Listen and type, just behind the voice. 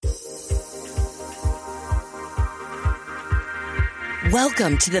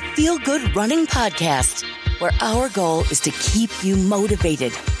Welcome to the Feel Good Running Podcast, where our goal is to keep you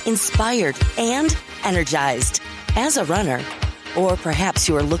motivated, inspired, and energized. As a runner, or perhaps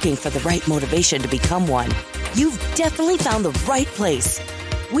you are looking for the right motivation to become one, you've definitely found the right place.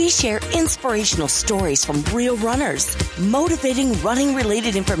 We share inspirational stories from real runners, motivating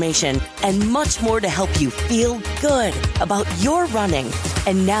running-related information, and much more to help you feel good about your running.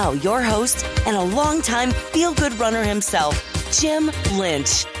 And now your host and a longtime feel-good runner himself, Jim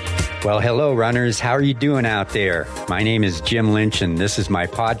Lynch. Well, hello, runners. How are you doing out there? My name is Jim Lynch, and this is my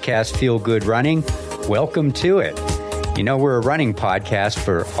podcast, Feel Good Running. Welcome to it. You know, we're a running podcast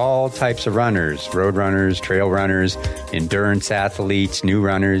for all types of runners, road runners, trail runners, endurance athletes, new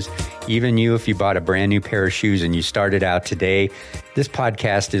runners. Even you, if you bought a brand new pair of shoes and you started out today, this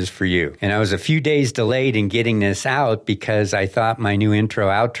podcast is for you. And I was a few days delayed in getting this out because I thought my new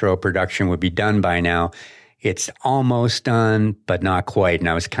intro-outro production would be done by now. It's almost done, but not quite. And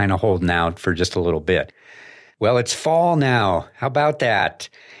I was kind of holding out for just a little bit. Well, it's fall now. How about that?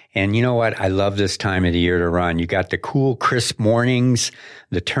 And you know what? I love this time of the year to run. You got the cool, crisp mornings,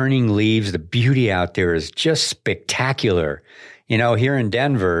 the turning leaves. The beauty out there is just spectacular. You know, here in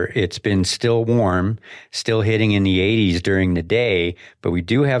Denver, it's been still warm, still hitting in the 80s during the day, but we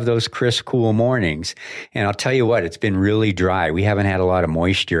do have those crisp, cool mornings. And I'll tell you what, it's been really dry. We haven't had a lot of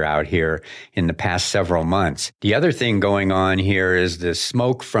moisture out here in the past several months. The other thing going on here is the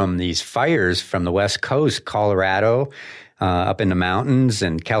smoke from these fires from the West Coast, Colorado, up in the mountains,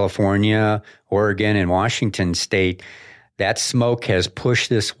 and California, Oregon, and Washington state. That smoke has pushed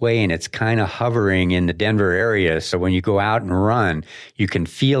this way, and it's kind of hovering in the Denver area. So when you go out and run, you can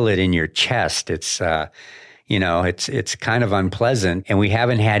feel it in your chest. It's, it's kind of unpleasant. And we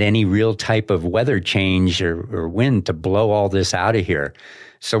haven't had any real type of weather change or wind to blow all this out of here.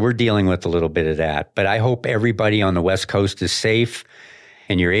 So we're dealing with a little bit of that. But I hope everybody on the West Coast is safe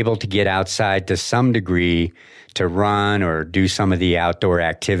and you're able to get outside to some degree to run or do some of the outdoor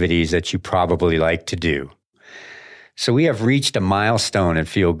activities that you probably like to do. So we have reached a milestone in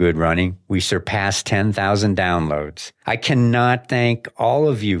Feel Good Running. We surpassed 10,000 downloads. I cannot thank all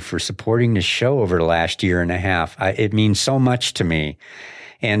of you for supporting the show over the last year and a half. It means so much to me.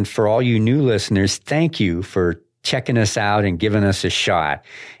 And for all you new listeners, thank you for checking us out and giving us a shot.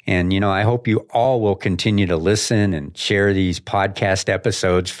 And, I hope you all will continue to listen and share these podcast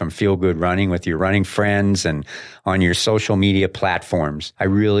episodes from Feel Good Running with your running friends and on your social media platforms. I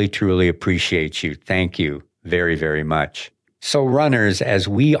really, truly appreciate you. Thank you very, very much. So runners, as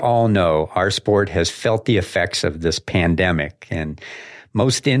we all know, our sport has felt the effects of this pandemic, and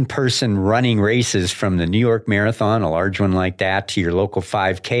most in-person running races from the New York Marathon, a large one like that, to your local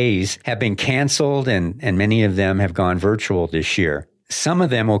 5Ks have been canceled, and many of them have gone virtual this year. Some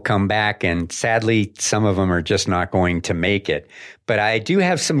of them will come back, and sadly, some of them are just not going to make it. But I do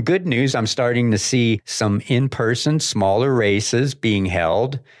have some good news. I'm starting to see some in-person, smaller races being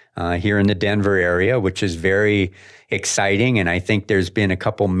held here in the Denver area, which is very exciting. And I think there's been a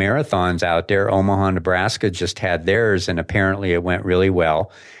couple marathons out there. Omaha, Nebraska just had theirs, and apparently it went really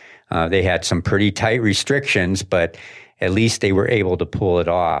well. They had some pretty tight restrictions, but at least they were able to pull it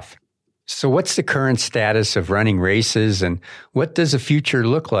off. So what's the current status of running races, and what does the future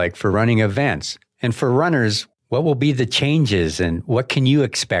look like for running events? And for runners, what will be the changes, and what can you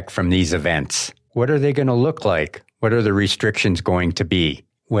expect from these events? What are they going to look like? What are the restrictions going to be?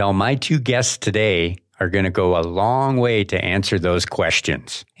 Well, my two guests today are going to go a long way to answer those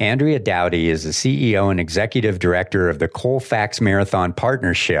questions. Andrea Dowdy is the CEO and Executive Director of the Colfax Marathon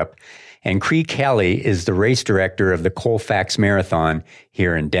Partnership, and Cree Kelly is the Race Director of the Colfax Marathon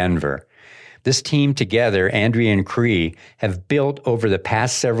here in Denver. This team together, Andrea and Cree, have built over the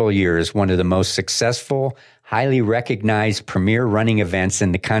past several years one of the most successful, highly recognized premier running events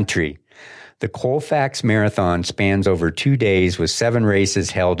in the country. The Colfax Marathon spans over 2 days with 7 races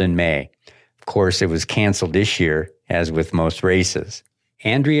held in May. Of course, it was canceled this year, as with most races.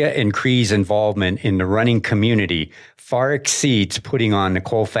 Andrea and Cree's involvement in the running community far exceeds putting on the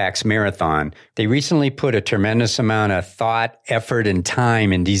Colfax Marathon. They recently put a tremendous amount of thought, effort, and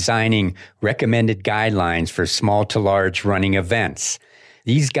time in designing recommended guidelines for small to large running events.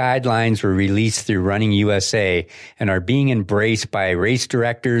 These guidelines were released through Running USA and are being embraced by race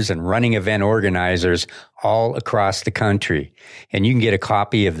directors and running event organizers all across the country. And you can get a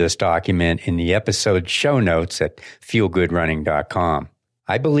copy of this document in the episode show notes at feelgoodrunning.com.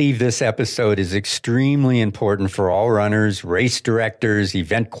 I believe this episode is extremely important for all runners, race directors,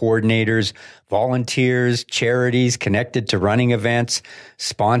 event coordinators, volunteers, charities connected to running events,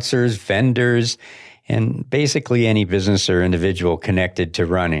 sponsors, vendors, and basically any business or individual connected to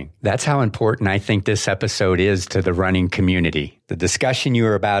running. That's how important I think this episode is to the running community. The discussion you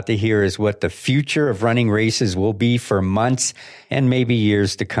are about to hear is what the future of running races will be for months and maybe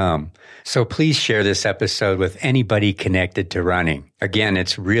years to come. So please share this episode with anybody connected to running. Again,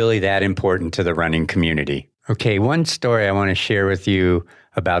 it's really that important to the running community. Okay, one story I want to share with you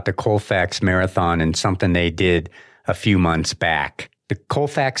about the Colfax Marathon and something they did a few months back. The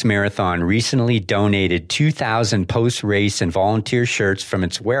Colfax Marathon recently donated 2,000 post-race and volunteer shirts from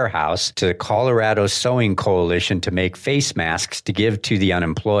its warehouse to the Colorado Sewing Coalition to make face masks to give to the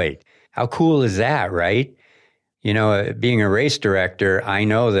unemployed. How cool is that, right? You know, being a race director, I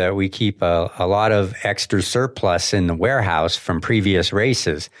know that we keep a lot of extra surplus in the warehouse from previous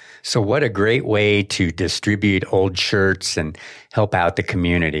races. So what a great way to distribute old shirts and help out the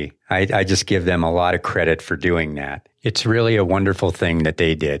community. I just give them a lot of credit for doing that. It's really a wonderful thing that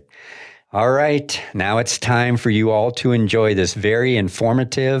they did. All right, now it's time for you all to enjoy this very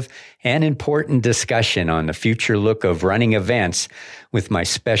informative and important discussion on the future look of running events with my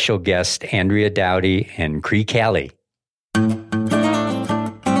special guest, Andrea Dowdy and Cree Kelly.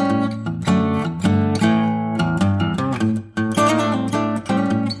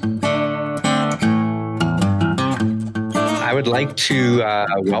 I would like to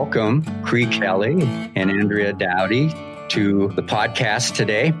welcome Cree Kelly and Andrea Dowdy to the podcast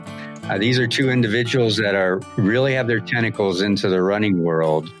today. These are two individuals that really have their tentacles into the running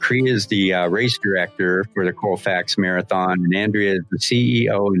world. Cree is the race director for the Colfax Marathon, and Andrea is the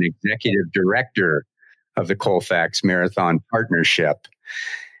CEO and executive director of the Colfax Marathon Partnership.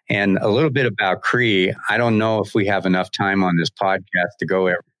 And a little bit about Cree. I don't know if we have enough time on this podcast to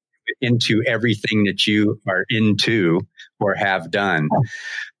go into everything that you are into or have done,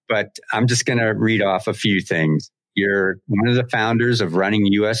 but I'm just going to read off a few things. You're one of the founders of Running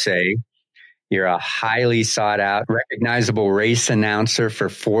USA. You're a highly sought out, recognizable race announcer for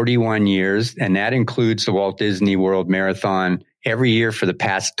 41 years, and that includes the Walt Disney World Marathon every year for the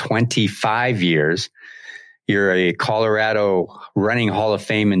past 25 years. You're a Colorado Running Hall of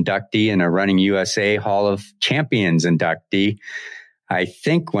Fame inductee and a Running USA Hall of Champions inductee. I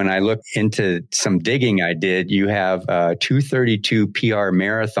think when I look into some digging I did, you have a 2:32 PR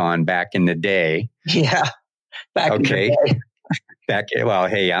marathon back in the day. Yeah. Back in the day. Well,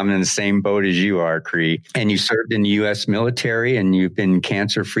 hey, I'm in the same boat as you are, Cree. And you served in the U.S. military, and you've been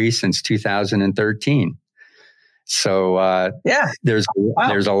cancer-free since 2013. So there's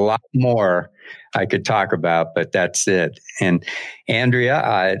a lot more I could talk about, but that's it. And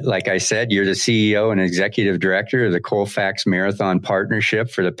Andrea, like I said, you're the CEO and executive director of the Colfax Marathon Partnership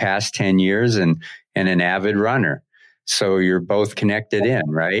for the past 10 years and an avid runner. So you're both connected in,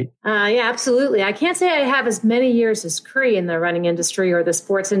 right? Yeah, absolutely. I can't say I have as many years as Cree in the running industry or the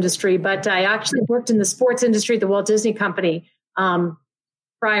sports industry, but I actually worked in the sports industry at the Walt Disney Company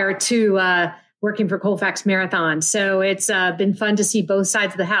prior to working for Colfax Marathon. So it's been fun to see both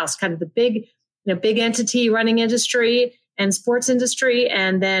sides of the house, kind of the big entity running industry and sports industry,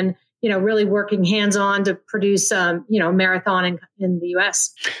 and then really working hands-on to produce a marathon in the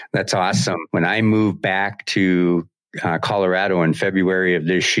U.S. That's awesome. When I moved back to Colorado in February of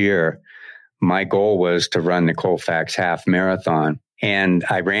this year, my goal was to run the Colfax Half Marathon. And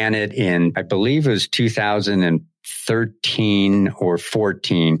I ran it in, I believe it was 2013 or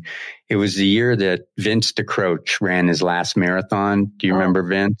 14. It was the year that Vince DeCroce ran his last marathon. Do you remember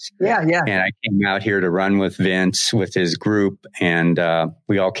Vince? Yeah. And I came out here to run with Vince, with his group, and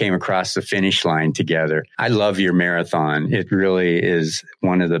we all came across the finish line together. I love your marathon. It really is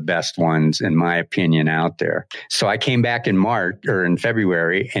one of the best ones, in my opinion, out there. So I came back in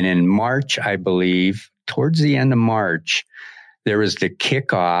February, and in March, I believe, towards the end of March, there was the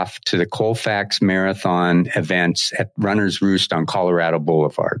kickoff to the Colfax Marathon events at Runner's Roost on Colorado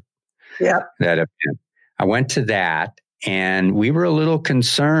Boulevard. Yeah. That event. I went to that, and we were a little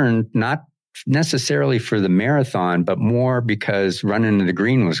concerned, not necessarily for the marathon, but more because Running to the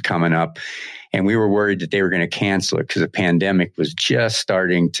Green was coming up, and we were worried that they were going to cancel it because the pandemic was just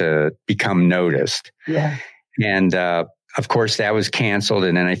starting to become noticed. Yeah. And of course, that was canceled.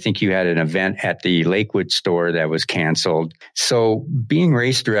 And then I think you had an event at the Lakewood store that was canceled. So being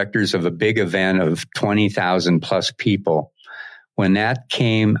race directors of a big event of 20,000 plus people, when that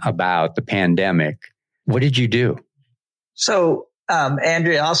came about, the pandemic, what did you do? So,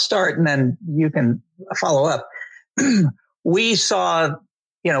 Andrea, I'll start and then you can follow up. We saw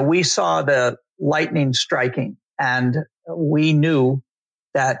the lightning striking, and we knew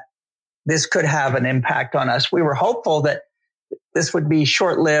that this could have an impact on us. We were hopeful that this would be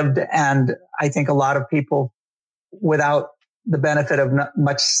short-lived, and I think a lot of people, without the benefit of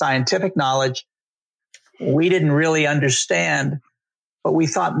much scientific knowledge, we didn't really understand, but we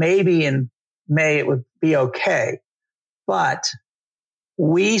thought maybe in May it would be okay. But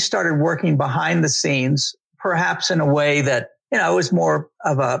we started working behind the scenes, perhaps in a way that, it was more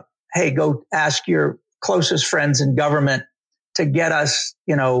of a, hey, go ask your closest friends in government to get us,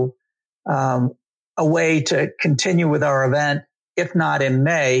 a way to continue with our event. If not in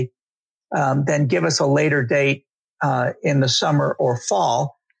May, then give us a later date in the summer or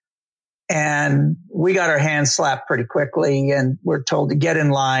fall. And we got our hands slapped pretty quickly, and we're told to get in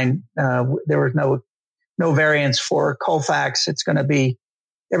line. There was no variance for Colfax.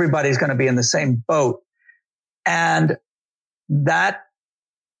 Everybody's going to be in the same boat. And that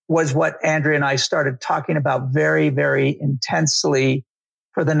was what Andrea and I started talking about very, very intensely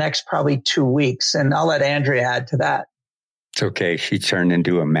for the next probably 2 weeks. And I'll let Andrea add to that. It's okay. She turned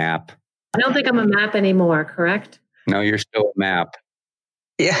into a map. I don't think I'm a map anymore, correct? No, you're still a map.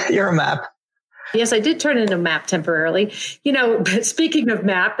 Yeah, you're a map. Yes, I did turn into a map temporarily. But speaking of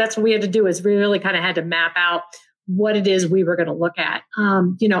map, that's what we had to do, is we really kind of had to map out what it is we were going to look at.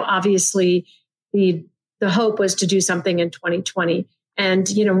 Obviously the hope was to do something in 2020. And,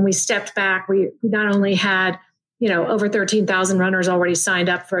 when we stepped back, we not only had, over 13,000 runners already signed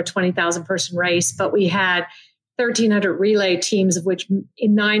up for a 20,000 person race, but we had 1,300 relay teams, of which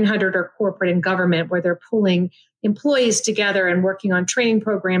 900 are corporate and government, where they're pulling employees together and working on training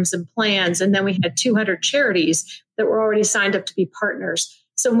programs and plans. And then we had 200 charities that were already signed up to be partners.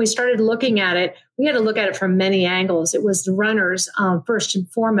 So when we started looking at it, we had to look at it from many angles. It was the runners first and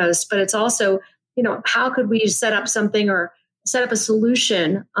foremost, but it's also, how could we set up something or set up a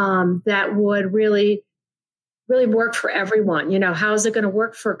solution that would really work for everyone? How is it going to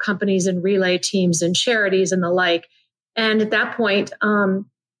work for companies and relay teams and charities and the like? And at that point,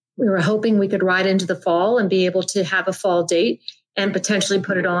 we were hoping we could ride into the fall and be able to have a fall date and potentially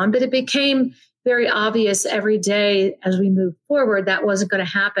put it on. But it became very obvious every day as we moved forward that wasn't going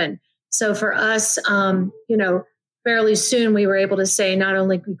to happen. So for us, fairly soon we were able to say not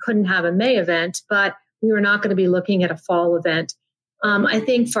only we couldn't have a May event, but we were not going to be looking at a fall event. I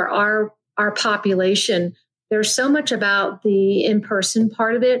think for our population, there's so much about the in-person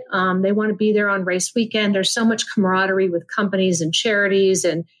part of it. They want to be there on race weekend. There's so much camaraderie with companies and charities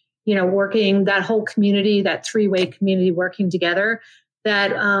and, working that whole community, that three-way community working together,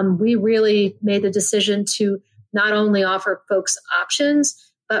 that we really made the decision to not only offer folks options,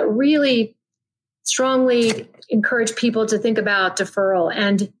 but really strongly encourage people to think about deferral.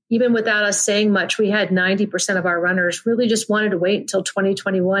 And even without us saying much, we had 90% of our runners really just wanted to wait until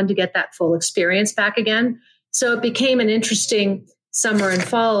 2021 to get that full experience back again. So it became an interesting summer and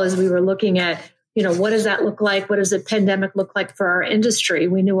fall as we were looking at, what does that look like? What does the pandemic look like for our industry?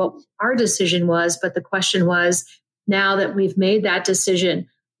 We knew what our decision was, but the question was, now that we've made that decision,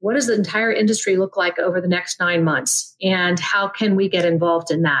 what does the entire industry look like over the next 9 months? And how can we get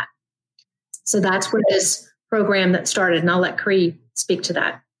involved in that? So that's where this program that started, and I'll let Cree speak to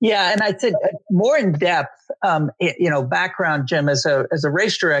that. Yeah, and I think more in depth, background, Jim, as a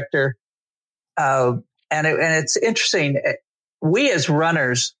race director, and it's interesting. We as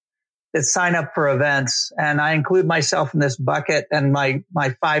runners that sign up for events, and I include myself in this bucket, and my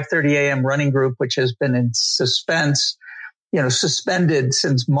 5:30 a.m. running group, which has been in suspended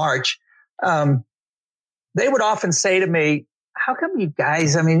since March. They would often say to me, "How come you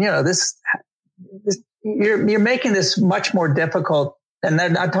guys? This you're making this much more difficult." And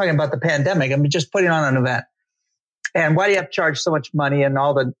then I'm talking about the pandemic. Just putting on an event. And why do you have to charge so much money and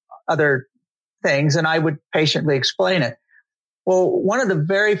all the other things? And I would patiently explain it. Well, one of the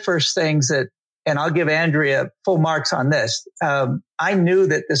very first things and I'll give Andrea full marks on this. I knew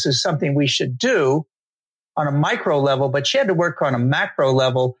that this is something we should do on a micro level, but she had to work on a macro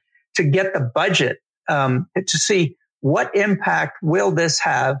level to get the budget, to see what impact will this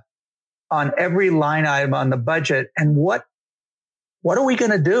have on every line item on the budget, and what are we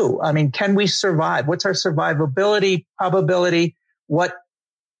going to do? Can we survive? What's our survivability probability? What's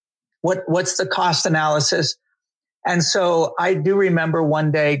the cost analysis? And so I do remember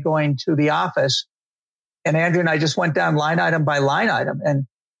one day going to the office, and Andrea and I just went down line item by line item,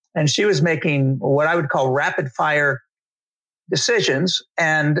 and she was making what I would call rapid fire decisions.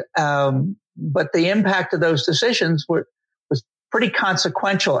 And, but the impact of those decisions was pretty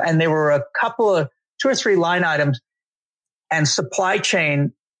consequential. And there were a couple of 2 or 3 line items and supply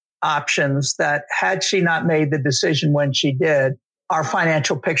chain options that, had she not made the decision when she did, our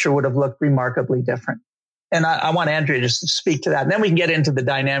financial picture would have looked remarkably different. And I want Andrea just to speak to that. And then we can get into the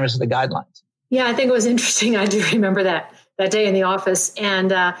dynamics of the guidelines. Yeah, I think it was interesting. I do remember that day in the office. And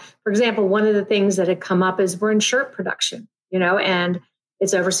for example, one of the things that had come up is we're in shirt production, and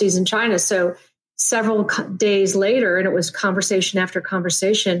it's overseas in China. So several days later, and it was conversation after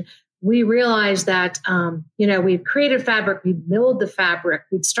conversation, we realized that, we've created fabric, we milled the fabric,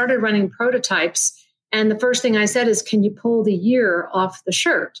 we'd started running prototypes. And the first thing I said is, can you pull the year off the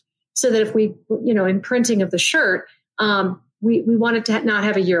shirt? So that if we, in printing of the shirt, we wanted to not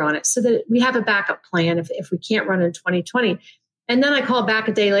have a year on it so that we have a backup plan if we can't run in 2020. And then I called back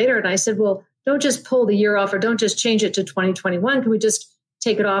a day later and I said, well, don't just pull the year off or don't just change it to 2021. Can we just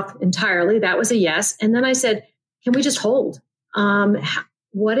take it off entirely? That was a yes. And then I said, can we just hold?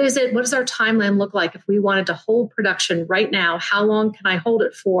 What is it? What does our timeline look like if we wanted to hold production right now? How long can I hold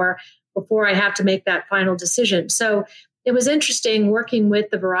it for before I have to make that final decision? So it was interesting working with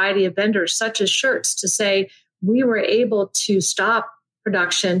the variety of vendors, such as shirts, to say we were able to stop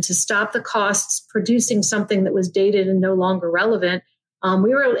production, to stop the costs producing something that was dated and no longer relevant.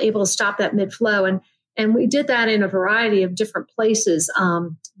 We were able to stop that mid-flow. And we did that in a variety of different places.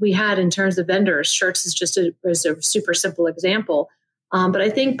 We had in terms of vendors, shirts is just a super simple example. But I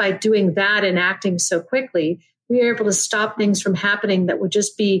think by doing that and acting so quickly, we were able to stop things from happening that would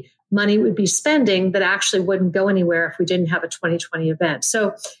just be money we'd be spending that actually wouldn't go anywhere if we didn't have a 2020 event.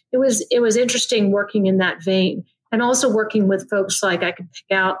 So it was interesting working in that vein, and also working with folks like I could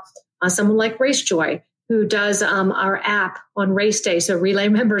pick out someone like RaceJoy, who does our app on race day. So relay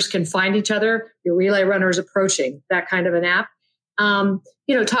members can find each other, your relay runner is approaching, that kind of an app.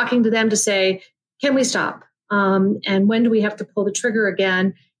 Talking to them to say, can we stop? And when do we have to pull the trigger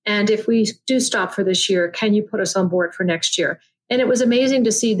again? And if we do stop for this year, can you put us on board for next year? And it was amazing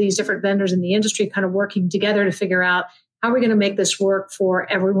to see these different vendors in the industry kind of working together to figure out how are we going to make this work for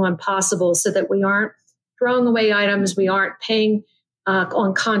everyone possible so that we aren't throwing away items, we aren't paying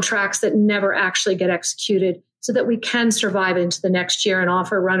on contracts that never actually get executed, so that we can survive into the next year and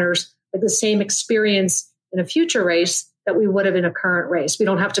offer runners like the same experience in a future race that we would have in a current race. We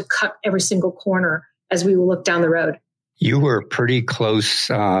don't have to cut every single corner as we look down the road. You were pretty close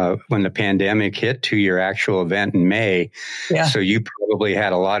when the pandemic hit to your actual event in May. Yeah. So you probably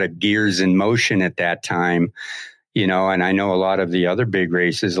had a lot of gears in motion at that time. And I know a lot of the other big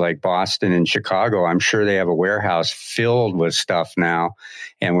races like Boston and Chicago, I'm sure they have a warehouse filled with stuff now,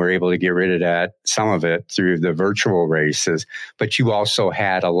 and we're able to get rid of some of it through the virtual races. But you also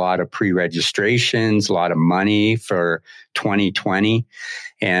had a lot of pre-registrations, a lot of money for 2020,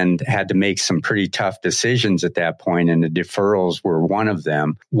 and had to make some pretty tough decisions at that point, and the deferrals were one of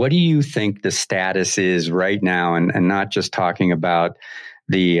them. What do you think the status is right now? And not just talking about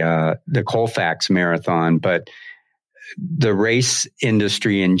the Colfax Marathon, but the race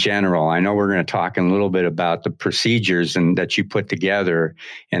industry in general. I know we're going to talk a little bit about the procedures and that you put together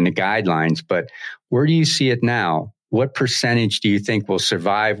and the guidelines, but where do you see it now? What percentage do you think will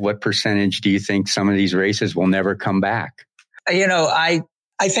survive? What percentage do you think some of these races will never come back? I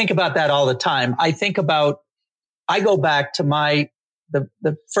think about that all the time. I go back to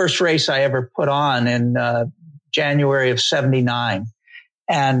the first race I ever put on in January of 79.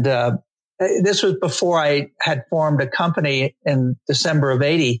 And this was before I had formed a company in December of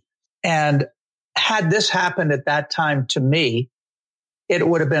 80. And had this happened at that time to me, it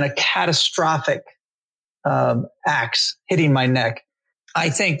would have been a catastrophic axe hitting my neck.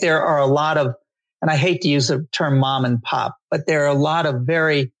 I think there are a lot of, and I hate to use the term mom and pop, but there are a lot of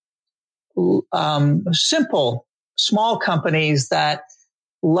very simple, small companies that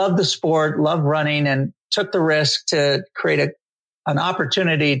love the sport, love running, and took the risk to create an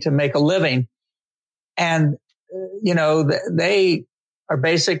opportunity to make a living. And, they are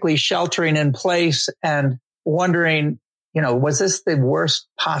basically sheltering in place and wondering, was this the worst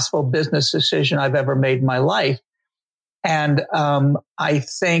possible business decision I've ever made in my life? And I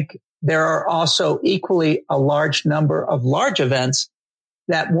think there are also equally a large number of large events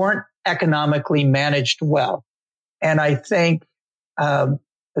that weren't economically managed well. And I think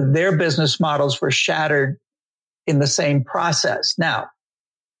their business models were shattered in the same process. Now,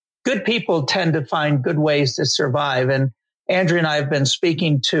 good people tend to find good ways to survive. And Andrea and I have been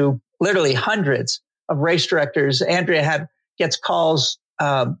speaking to literally hundreds of race directors. Andrea gets calls,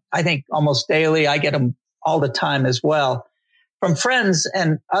 I think almost daily. I get them all the time as well, from friends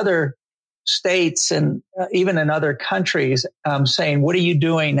and other states and even in other countries, saying, what are you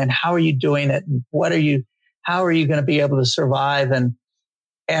doing and how are you doing it? And how are you going to be able to survive? And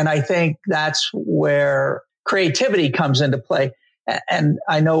I think that's where creativity comes into play. And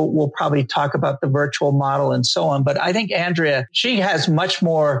I know we'll probably talk about the virtual model and so on, but I think Andrea, she has much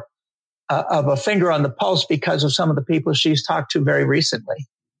more of a finger on the pulse because of some of the people she's talked to very recently.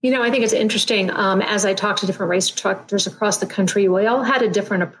 I think it's interesting. As I talked to different race directors across the country, we all had a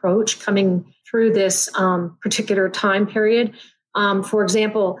different approach coming through this particular time period. For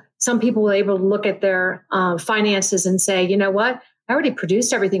example, some people were able to look at their finances and say, you know what? I already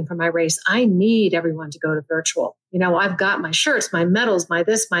produced everything for my race. I need everyone to go to virtual. I've got my shirts, my medals, my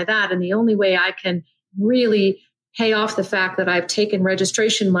this, my that. And the only way I can really pay off the fact that I've taken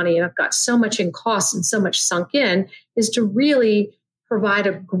registration money and I've got so much in costs and so much sunk in is to really provide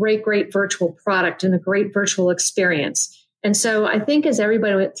a great, great virtual product and a great virtual experience. And so I think as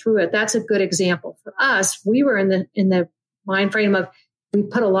everybody went through it, that's a good example. For us, we were in the mind frame of we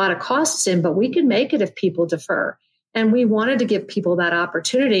put a lot of costs in, but we can make it if people defer. And we wanted to give people that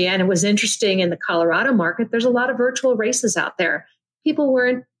opportunity. And it was interesting in the Colorado market, there's a lot of virtual races out there. People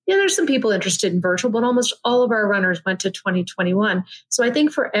weren't, there's some people interested in virtual, but almost all of our runners went to 2021. So I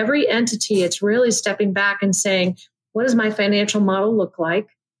think for every entity, it's really stepping back and saying, what does my financial model look like?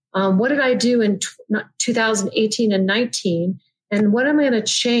 What did I do in 2018 and 19? And what am I going to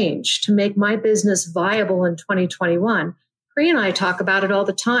change to make my business viable in 2021? Pri and I talk about it all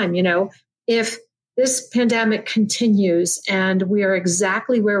the time. If this pandemic continues and we are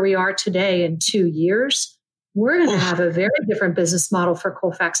exactly where we are today in 2 years, we're going to have a very different business model for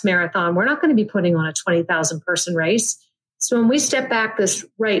Colfax Marathon. We're not going to be putting on a 20,000 person race. So when we step back this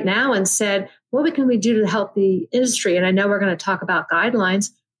right now and said, what can we do to help the industry? And I know we're going to talk about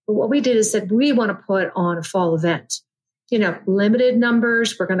guidelines, but what we did is said, we want to put on a fall event, limited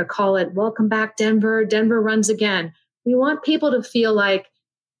numbers. We're going to call it Welcome Back Denver. Denver runs again. We want people to feel like,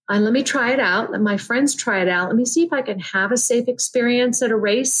 let me try it out. Let my friends try it out. Let me see if I can have a safe experience at a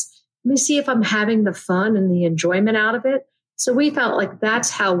race. Let me see if I'm having the fun and the enjoyment out of it. So we felt like that's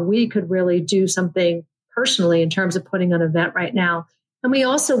how we could really do something personally in terms of putting an event right now. And we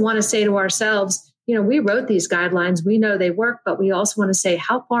also want to say to ourselves, we wrote these guidelines. We know they work, but we also want to say,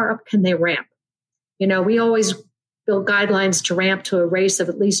 how far up can they ramp? We always build guidelines to ramp to a race of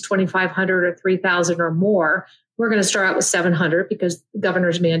at least 2,500 or 3,000 or more. We're going to start out with 700 because the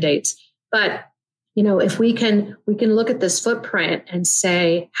governor's mandates. But, if we can look at this footprint and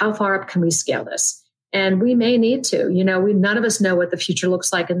say, how far up can we scale this? And we may need to, none of us know what the future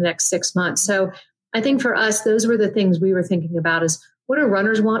looks like in the next 6 months. So I think for us, those were the things we were thinking about is what do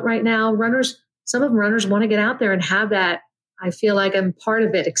runners want right now? Some of them runners want to get out there and have that, I feel like I'm part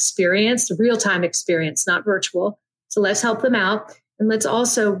of it, experience, the real-time experience, not virtual. So let's help them out. And let's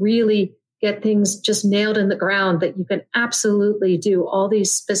also really get things just nailed in the ground that you can absolutely do all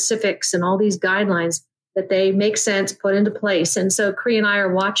these specifics and all these guidelines that they make sense, put into place. And so Pri and I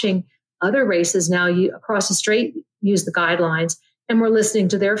are watching other races now across the strait use the guidelines, and we're listening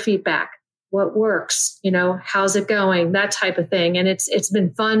to their feedback. What works? How's it going? That type of thing. And it's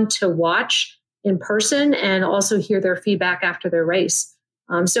been fun to watch in person and also hear their feedback after their race.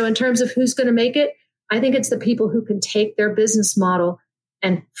 So in terms of who's going to make it, I think it's the people who can take their business model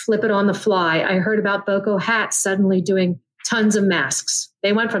and flip it on the fly. I heard about Boko Hats suddenly doing tons of masks.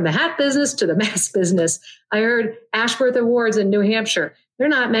 They went from the hat business to the mask business. I heard Ashworth Awards in New Hampshire. They're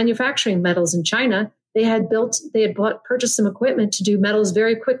not manufacturing medals in China. They had purchased some equipment to do medals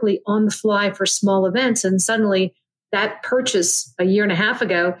very quickly on the fly for small events. And suddenly that purchase a year and a half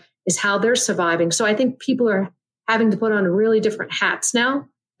ago is how they're surviving. So I think people are having to put on really different hats now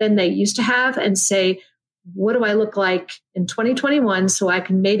than they used to have and say, what do I look like in 2021 so I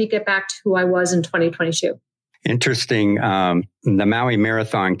can maybe get back to who I was in 2022? Interesting. The Maui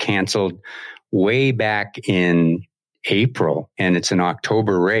Marathon canceled way back in April, and it's an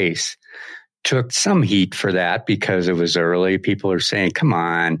October race. Took some heat for that because it was early. People are saying, come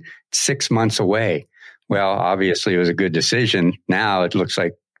on, 6 months away. Well, obviously it was a good decision. Now it looks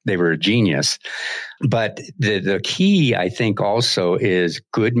like they were a genius. But the key, I think, also is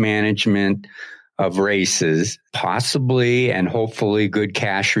good management of races, possibly and hopefully good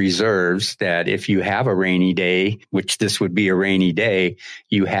cash reserves that if you have a rainy day, which this would be a rainy day,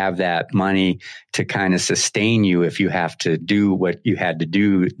 you have that money to kind of sustain you if you have to do what you had to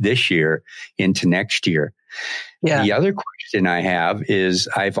do this year into next year. Yeah. The other question I have is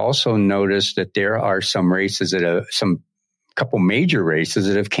I've also noticed that there are some races that couple major races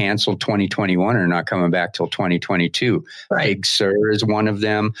that have canceled 2021 are not coming back till 2022. Right. Big Sur is one of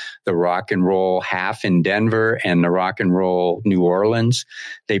them. The Rock and Roll Half in Denver and the Rock and Roll New Orleans,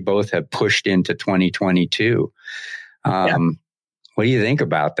 they both have pushed into 2022. What do you think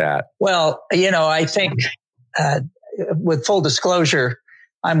about that? Well, I think with full disclosure,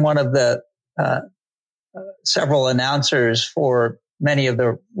 I'm one of the several announcers for many of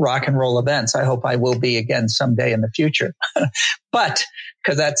the rock and roll events. I hope I will be again someday in the future, but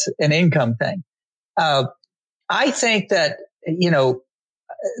because that's an income thing. I think that,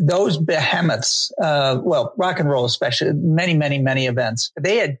 those behemoths, rock and roll, especially many, many, many events,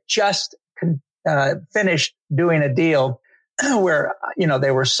 they had just finished doing a deal where,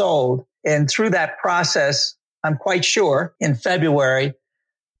 they were sold. And through that process, I'm quite sure in February,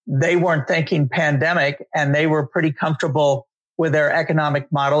 they weren't thinking pandemic and they were pretty comfortable with their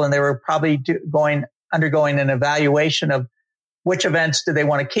economic model. And they were probably undergoing an evaluation of which events do they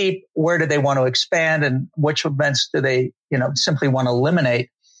want to keep? Where do they want to expand? And which events do they, simply want to eliminate?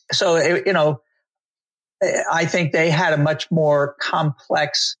 So, I think they had a much more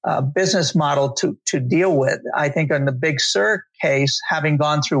complex business model to deal with. I think in the Big Sur case, having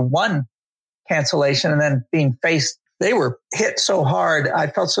gone through one cancellation and then being faced, they were hit so hard. I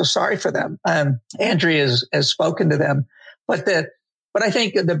felt so sorry for them. Andrea has spoken to them, but I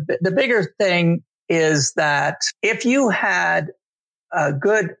think the bigger thing is that if you had a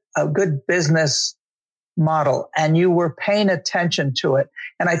good business model and you were paying attention to it,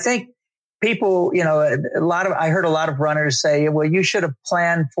 and I think people, I heard a lot of runners say, well, you should have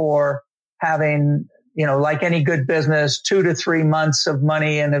planned for having, like any good business, 2 to 3 months of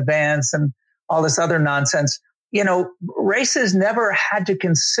money in advance and all this other nonsense. Races never had to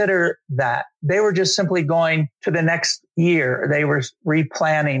consider that. They were just simply going to the next year. They were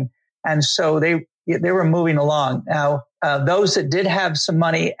replanning. And so they were moving along. Now, those that did have some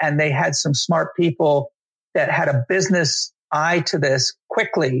money and they had some smart people that had a business eye to this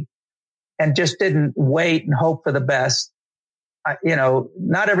quickly and just didn't wait and hope for the best.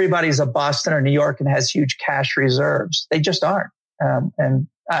 Not everybody's a Boston or New York and has huge cash reserves. They just aren't. And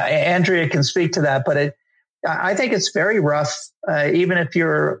Andrea can speak to that, but I think it's very rough, even if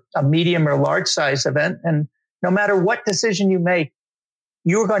you're a medium or large size event. And no matter what decision you make,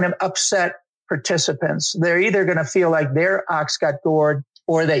 you're going to upset participants. They're either going to feel like their ox got gored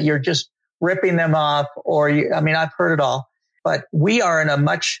or that you're just ripping them off I've heard it all, but we are in a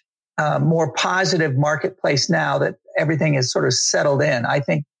much more positive marketplace now that everything is sort of settled in. I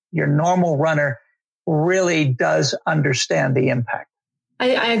think your normal runner really does understand the impact.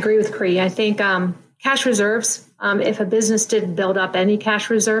 I agree with Cree. I think cash reserves, if a business didn't build up any cash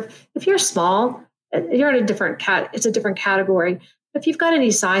reserve, if you're small, you're in it's a different category. If you've got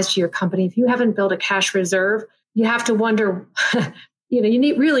any size to your company, if you haven't built a cash reserve, you have to wonder,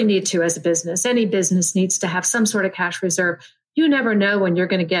 you really need to as a business. Any business needs to have some sort of cash reserve. You never know when you're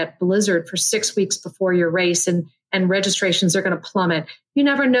going to get blizzard for 6 weeks before your race and registrations are going to plummet. You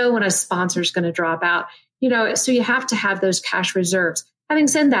never know when a sponsor is going to drop out. So you have to have those cash reserves. Having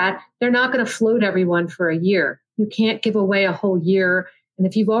said that, they're not going to float everyone for a year. You can't give away a whole year. And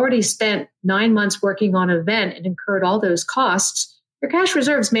if you've already spent 9 months working on an event and incurred all those costs, your cash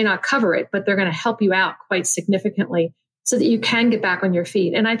reserves may not cover it, but they're going to help you out quite significantly so that you can get back on your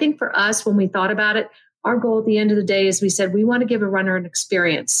feet. And I think for us, when we thought about it, our goal at the end of the day is we said, we want to give a runner an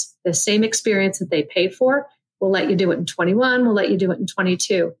experience, the same experience that they paid for. We'll let you do it in 21. We'll let you do it in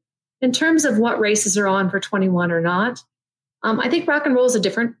 22. In terms of what races are on for 21 or not, I think rock and roll is a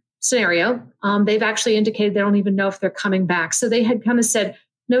different scenario. They've actually indicated they don't even know if they're coming back. So they had kind of said,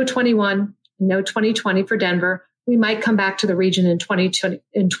 no 21, no 2020 for Denver. We might come back to the region in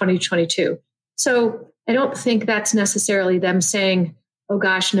 2022. So I don't think that's necessarily them saying, oh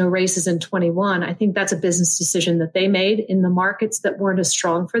gosh, no races in 21. I think that's a business decision that they made in the markets that weren't as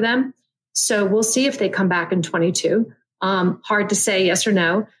strong for them. So we'll see if they come back in 22. Hard to say yes or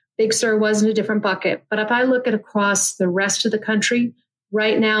no. Big Sur was in a different bucket. But if I look at across the rest of the country,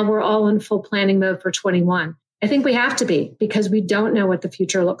 right now we're all in full planning mode for 21. I think we have to be because we don't know what the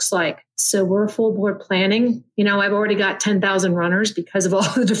future looks like. So we're full board planning. I've already got 10,000 runners because of all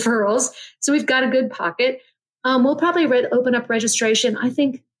the deferrals. So we've got a good pocket. We'll probably open up registration, I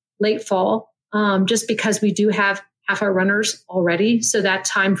think, late fall, just because we do have half our runners already. So that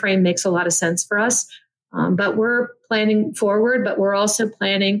time frame makes a lot of sense for us. But we're planning forward, but we're also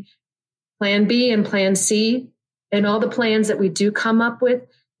planning plan B and plan C. And all the plans that we do come up with,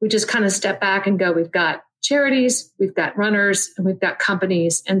 we just kind of step back and go, we've got charities, we've got runners, and we've got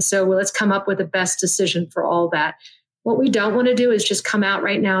companies. And so let's come up with the best decision for all that. What we don't want to do is just come out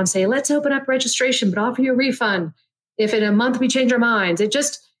right now and say, let's open up registration, but offer you a refund. If in a month we change our minds,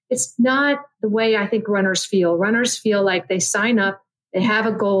 it's not the way I think runners feel. Runners feel like they sign up, they have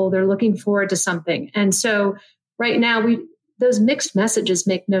a goal, they're looking forward to something. And so right now, those mixed messages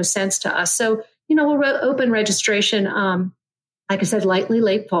make no sense to us. So, we'll open registration, like I said, lightly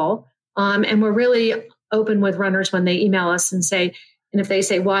late fall. And we're really open with runners when they email us and if they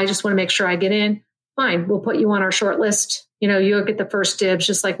say, well, I just want to make sure I get in, fine, we'll put you on our short list. You'll get the first dibs,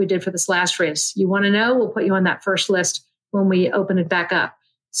 just like we did for this last race. You want to know, we'll put you on that first list when we open it back up.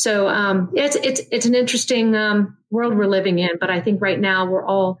 So it's an interesting world we're living in, but I think right now we're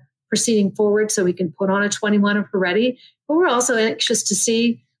all proceeding forward so we can put on a 21 if we're ready. But we're also anxious to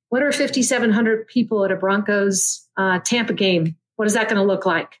see what are 5,700 people at a Broncos Tampa game? What is that going to look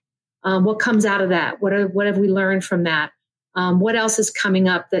like? What comes out of that? What have we learned from that? What else is coming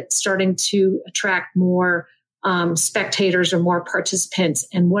up that's starting to attract more spectators or more participants?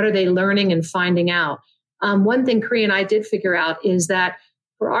 And what are they learning and finding out? One thing Cree and I did figure out is that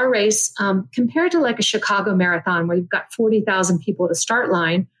for our race, compared to like a Chicago marathon where you've got 40,000 people at a start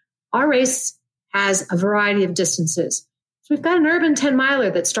line, our race has a variety of distances. So we've got an urban 10-miler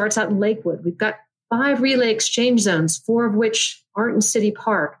that starts out in Lakewood. We've got 5 relay exchange zones, 4 of which aren't in City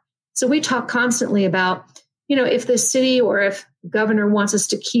Park. So we talk constantly about, if the city or if the governor wants us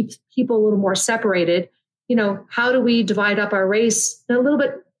to keep people a little more separated, how do we divide up our race in a little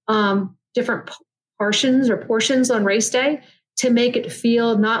bit different portions on race day to make it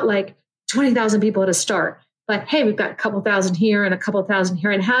feel not like 20,000 people at a start, but hey, we've got a couple thousand here and a couple thousand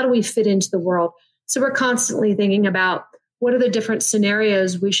here. And how do we fit into the world? So we're constantly thinking about what are the different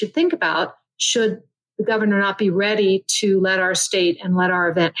scenarios we should think about should the governor not be ready to let our state and let our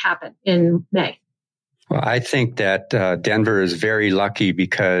event happen in May. Well, I think that Denver is very lucky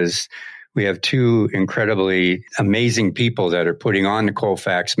because we have 2 incredibly amazing people that are putting on the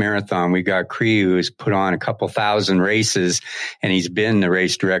Colfax Marathon. We got Cree, who's put on a couple thousand races, and he's been the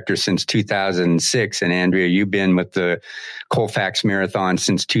race director since 2006. And Andrea, you've been with the Colfax Marathon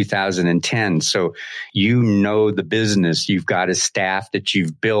since 2010. So you know the business. You've got a staff that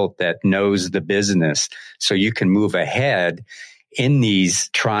you've built that knows the business. So you can move ahead in these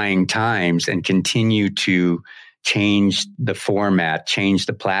trying times and continue to change the format, change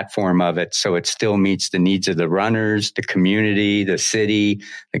the platform of it so it still meets the needs of the runners, the community, the city,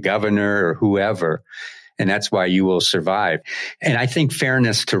 the governor, or whoever. And that's why you will survive. And I think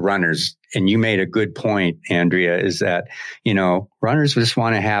fairness to runners, and you made a good point, Andrea, is that, runners just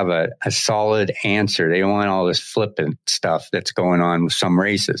want to have a solid answer. They don't want all this flippant stuff that's going on with some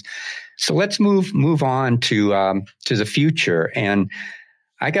races. So let's move on to the future. And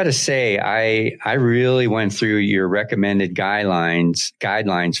I got to say, I really went through your recommended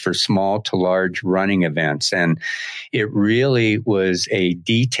guidelines for small to large running events. And it really was a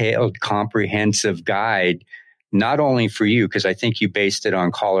detailed, comprehensive guide, not only for you, because I think you based it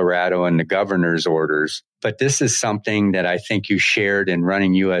on Colorado and the governor's orders, but this is something that I think you shared in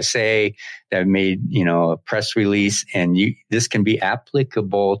Running USA that made, a press release. And this can be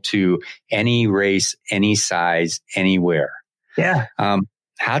applicable to any race, any size, anywhere. Yeah.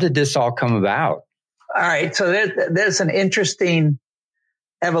 How did this all come about? All right. So there's an interesting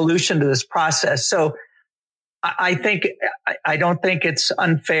evolution to this process. So I don't think it's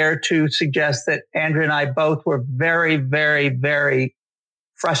unfair to suggest that Andrea and I both were very, very, very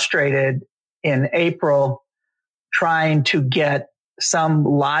frustrated in April trying to get some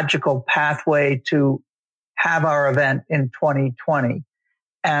logical pathway to have our event in 2020.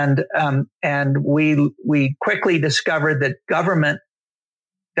 And we quickly discovered that government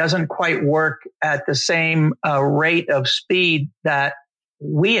doesn't quite work at the same rate of speed that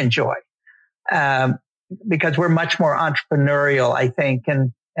we enjoy, because we're much more entrepreneurial, I think,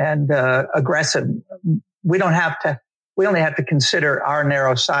 and aggressive. We only have to consider our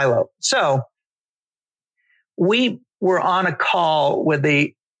narrow silo. So we were on a call with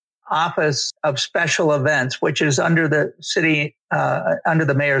the Office of Special Events, which is under the city, under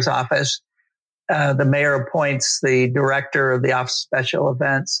the mayor's office. The mayor appoints the director of the Office of Special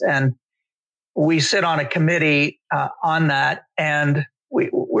Events, and we sit on a committee on that. And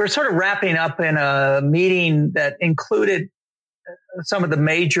we're sort of wrapping up in a meeting that included some of the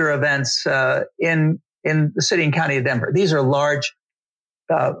major events in the city and county of Denver. These are large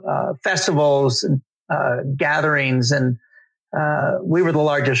festivals and gatherings, and we were the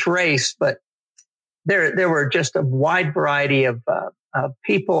largest race, but there were just a wide variety of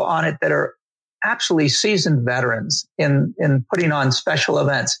people on it that are absolutely seasoned veterans in putting on special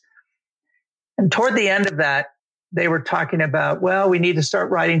events. And toward the end of that, they were talking about, well, we need to start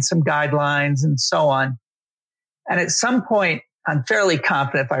writing some guidelines and so on. And at some point, I'm fairly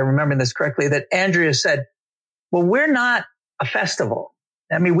confident, if I remember this correctly, that Andrea said, well, we're not a festival.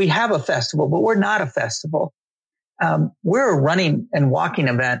 I mean, we have a festival, but we're not a festival. We're a running and walking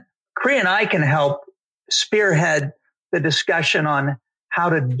event. Cree and I can help spearhead the discussion on how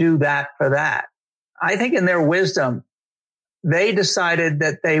to do that for that. I think in their wisdom, they decided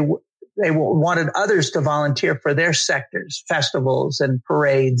that they wanted others to volunteer for their sectors, festivals and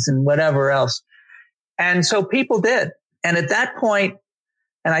parades and whatever else. And so people did. And at that point,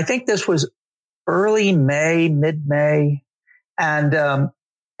 and I think this was early May, mid-May. And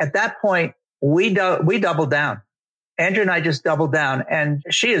at that point, we doubled down. Andrea and I just doubled down. And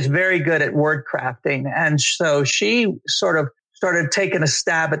she is very good at word crafting. And so she sort of started taking a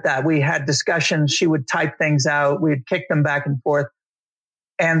stab at that. We had discussions. She would type things out. We'd kick them back and forth.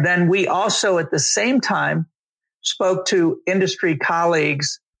 And then we also, at the same time, spoke to industry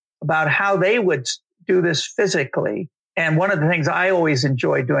colleagues about how they would do this physically. And one of the things I always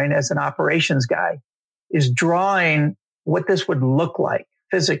enjoy doing as an operations guy is drawing what this would look like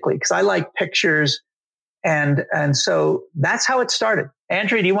physically, because I like pictures. And so that's how it started.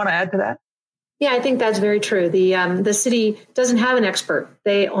 Andrea, do you want to add to that? Yeah, I think that's very true. The city doesn't have an expert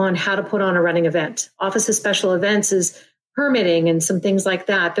on how to put on a running event. Office of Special Events is permitting and some things like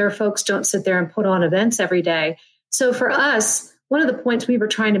that. Their folks don't sit there and put on events every day. So for us, one of the points we were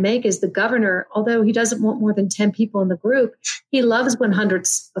trying to make is the governor, although he doesn't want more than 10 people in the group, he loves when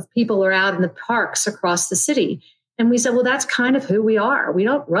hundreds of people are out in the parks across the city. And we said, well, that's kind of who we are. We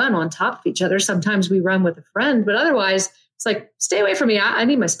don't run on top of each other. Sometimes we run with a friend, but otherwise it's like, stay away from me. I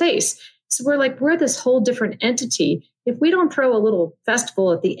need my space. So we're this whole different entity. If we don't throw a little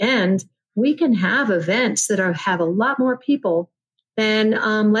festival at the end, we can have events that have a lot more people than,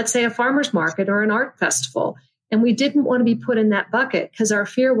 let's say, a farmer's market or an art festival. And we didn't want to be put in that bucket because our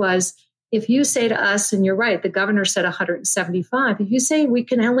fear was, if you say to us, and you're right, the governor said 175, if you say we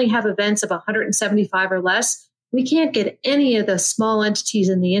can only have events of 175 or less, we can't get any of the small entities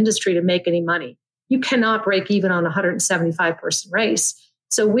in the industry to make any money. You cannot break even on a 175 person race.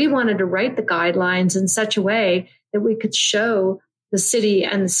 So we wanted to write the guidelines in such a way that we could show the city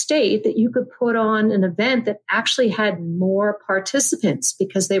and the state that you could put on an event that actually had more participants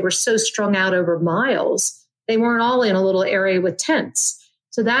because they were so strung out over miles. They weren't all in a little area with tents.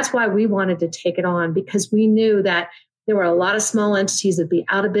 So that's why we wanted to take it on, because we knew that there were a lot of small entities that would be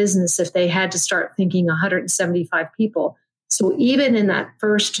out of business if they had to start thinking 175 people. So even in that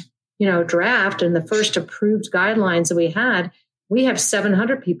first, draft and the first approved guidelines that we have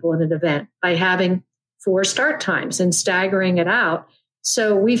 700 people in an event by having 4 start times and staggering it out.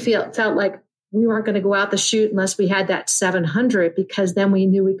 So we felt like we weren't going to go out the chute unless we had that 700, because then we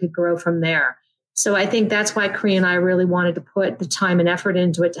knew we could grow from there. So I think that's why Cree and I really wanted to put the time and effort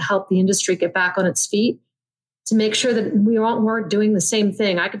into it to help the industry get back on its feet, to make sure that we weren't doing the same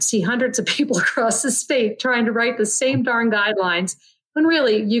thing. I could see hundreds of people across the state trying to write the same darn guidelines, when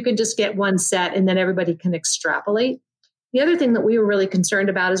really you can just get one set and then everybody can extrapolate. The other thing that we were really concerned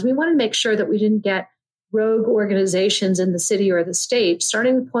about is we wanted to make sure that we didn't get rogue organizations in the city or the state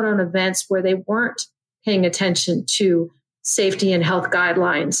starting to put on events where they weren't paying attention to safety and health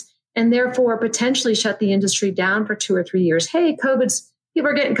guidelines, and therefore potentially shut the industry down for 2 or 3 years. Hey, people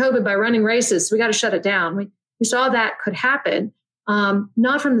are getting COVID by running races, so we got to shut it down. We saw that could happen,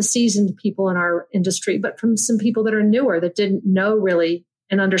 not from the seasoned people in our industry, but from some people that are newer that didn't know really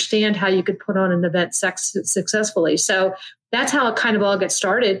and understand how you could put on an event successfully. So that's how it kind of all got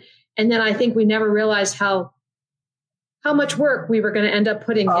started. And then I think we never realized how much work we were going to end up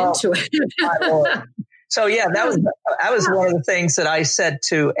putting into it. So yeah, that was one of the things that I said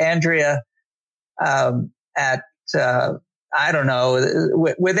to Andrea I don't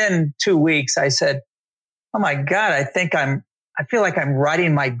know, within 2 weeks. I said, "Oh my God, I feel like I'm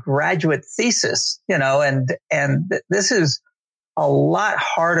writing my graduate thesis, and this is a lot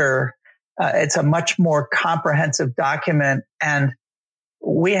harder. It's a much more comprehensive document, and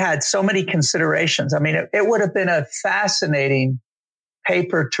we had so many considerations. I mean, it would have been a fascinating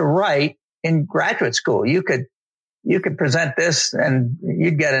paper to write in graduate school. You could present this and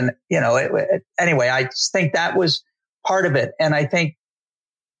you'd get anyway, I just think that was part of it. And I think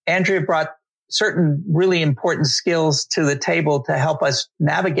Andrea brought certain really important skills to the table to help us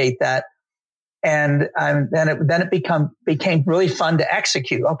navigate that. And then it became really fun to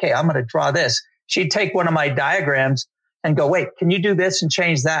execute. Okay, I'm going to draw this. She'd take one of my diagrams and go, wait, can you do this and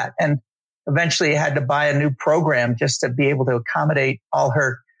change that? And eventually I had to buy a new program just to be able to accommodate all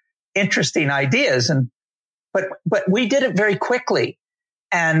her interesting ideas. But we did it very quickly.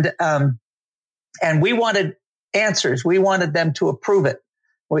 And we wanted answers. We wanted them to approve it.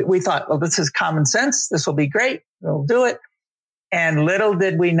 We thought, well, this is common sense. This will be great. We'll do it. And little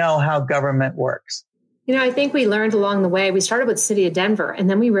did we know how government works. I think we learned along the way. We started with City of Denver, and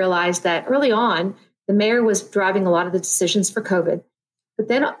then we realized that early on, the mayor was driving a lot of the decisions for COVID. But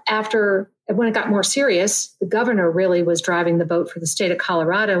then when it got more serious, the governor really was driving the boat for the state of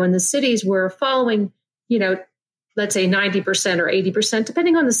Colorado, and the cities were following, let's say 90% or 80%,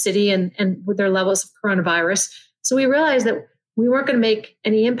 depending on the city and with their levels of coronavirus. So we realized that we weren't going to make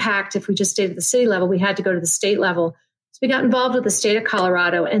any impact if we just stayed at the city level. We had to go to the state level. So we got involved with the state of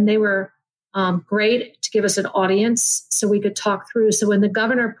Colorado, and they were great to give us an audience so we could talk through. So when the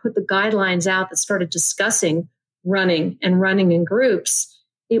governor put the guidelines out that started discussing running in groups,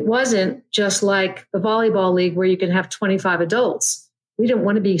 it wasn't just like the volleyball league where you can have 25 adults. We didn't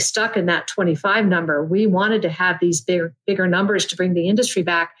want to be stuck in that 25 number. We wanted to have these bigger numbers to bring the industry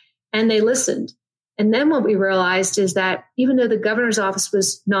back, and they listened. And then what we realized is that even though the governor's office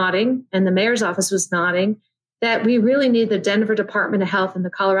was nodding and the mayor's office was nodding, that we really need the Denver Department of Health and the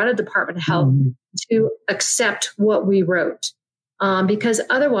Colorado Department of Health to accept what we wrote. Because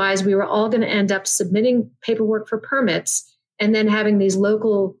otherwise we were all going to end up submitting paperwork for permits and then having these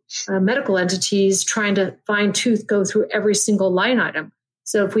local medical entities trying to fine tooth go through every single line item.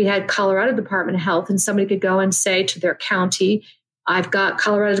 So if we had Colorado Department of Health and somebody could go and say to their county, I've got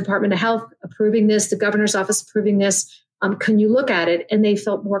Colorado Department of Health approving this, the governor's office approving this, can you look at it? And they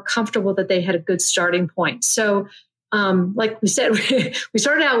felt more comfortable that they had a good starting point. So like we said, we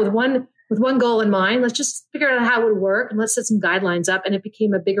started out with one goal in mind. Let's just figure out how it would work and let's set some guidelines up. And it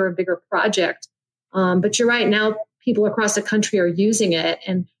became a bigger and bigger project. But you're right, now people across the country are using it,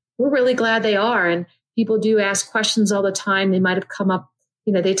 and we're really glad they are. And people do ask questions all the time. They might have come up,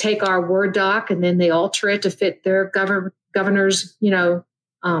 they take our Word doc and then they alter it to fit their governor's,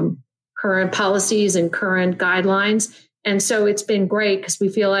 current policies and current guidelines. And so it's been great because we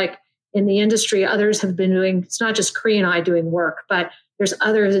feel like in the industry, others have been doing, it's not just Cree and I doing work, but there's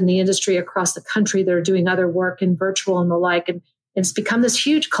others in the industry across the country that are doing other work in virtual and the like. And it's become this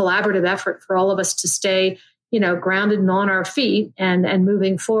huge collaborative effort for all of us to stay, grounded and on our feet and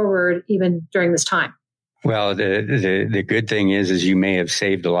moving forward even during this time. Well, the good thing is you may have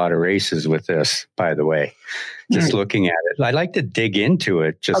saved a lot of races with this, by the way, just looking at it. I'd like to dig into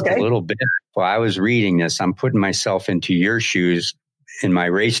it just a little bit. While I was reading this, I'm putting myself into your shoes, in my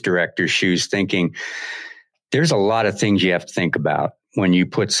race director's shoes, thinking there's a lot of things you have to think about when you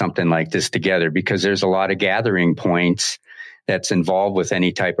put something like this together, because there's a lot of gathering points that's involved with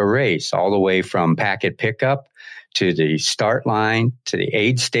any type of race, all the way from packet pickup to the start line, to the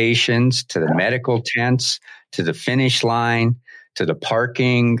aid stations, to the medical tents, to the finish line, to the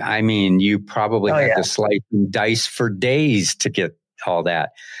parking. I mean, you probably had to slice and dice for days to get all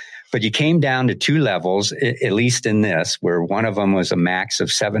that. But you came down to two levels, at least in this, where one of them was a max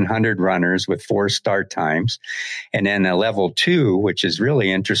of 700 runners with 4 start times. And then a level 2, which is really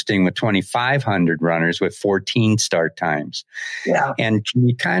interesting, with 2,500 runners with 14 start times. Yeah. And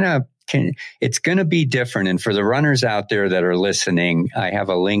it's going to be different. And for the runners out there that are listening, I have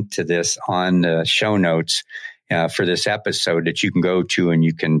a link to this on the show notes for this episode that you can go to, and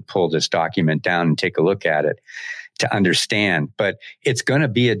you can pull this document down and take a look at it to understand. But it's going to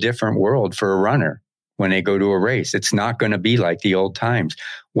be a different world for a runner when they go to a race. It's not going to be like the old times.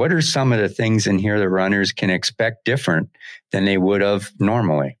 What are some of the things in here that runners can expect different than they would have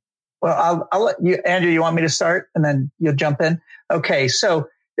normally? Well, I'll let you, Andrew, you want me to start and then you'll jump in? Okay. So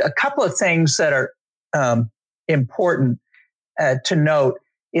a couple of things that are important to note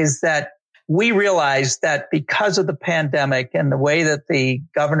is that we realized that because of the pandemic and the way that the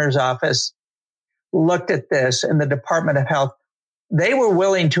governor's office looked at this and the Department of Health, they were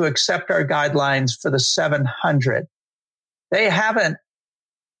willing to accept our guidelines for the 700. They haven't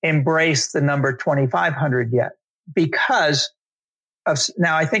embraced the number 2,500 yet because of,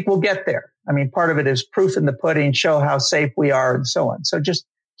 now I think we'll get there. I mean, part of it is proof in the pudding, show how safe we are and so on. So just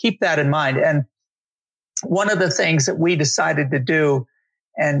keep that in mind. And one of the things that we decided to do,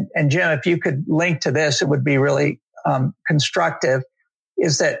 and Jim, if you could link to this, it would be really constructive,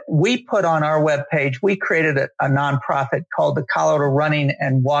 is that we put on our webpage, we created a nonprofit called the Colorado Running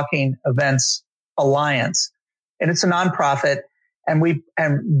and Walking Events Alliance. And it's a nonprofit. And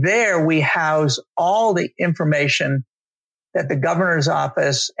there we house all the information that the governor's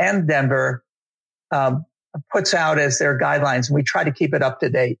office and Denver puts out as their guidelines. And we try to keep it up to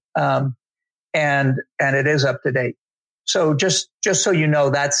date. And it is up to date. So just so you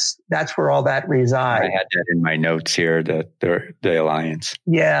know, that's where all that resides. I had that in my notes here, the Alliance.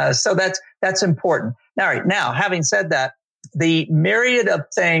 Yeah. So that's important. All right. Now, having said that, the myriad of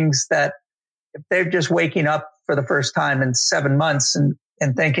things that if they're just waking up for the first time in 7 months and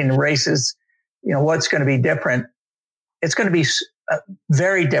thinking races, what's going to be different? It's going to be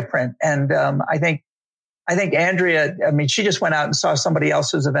very different. And I think Andrea, she just went out and saw somebody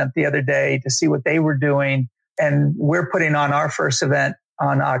else's event the other day to see what they were doing. And we're putting on our first event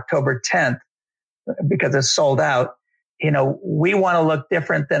on October 10th because it's sold out. We want to look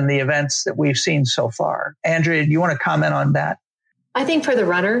different than the events that we've seen so far. Andrea, do you want to comment on that? I think for the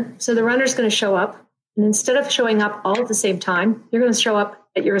runner, so the runner's going to show up. And instead of showing up all at the same time, you're going to show up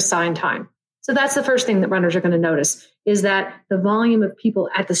at your assigned time. So that's the first thing that runners are going to notice, is that the volume of people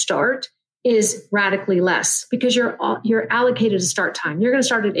at the start is radically less because you're allocated a start time. You're going to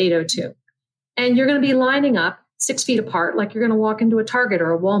start at 8:02. And you're going to be lining up 6 feet apart, like you're going to walk into a Target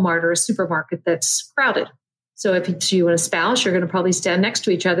or a Walmart or a supermarket that's crowded. So if it's you and a spouse, you're going to probably stand next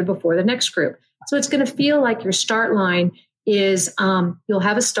to each other before the next group. So it's going to feel like your start line is you'll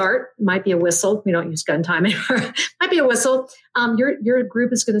have a start. It might be a whistle. We don't use gun time anymore. Might be a whistle. Your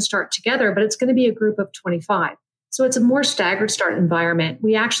group is going to start together, but it's going to be a group of 25. So it's a more staggered start environment.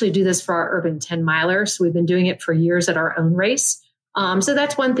 We actually do this for our urban 10 miler. So we've been doing it for years at our own race. So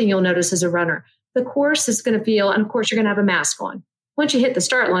that's one thing you'll notice as a runner. The course is going to feel, and of course, you're going to have a mask on. Once you hit the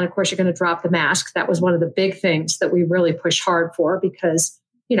start line, of course, you're going to drop the mask. That was one of the big things that we really push hard for because,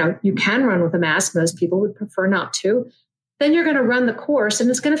 you can run with a mask. Most people would prefer not to. Then you're going to run the course and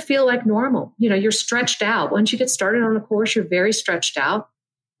it's going to feel like normal. You're stretched out. Once you get started on a course, you're very stretched out.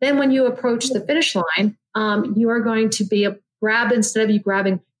 Then when you approach the finish line, you are going to be instead of you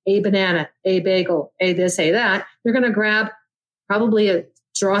grabbing a banana, a bagel, a this, a that, you're going to grab probably a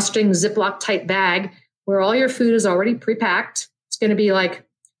drawstring Ziploc type bag where all your food is already pre-packed. It's going to be like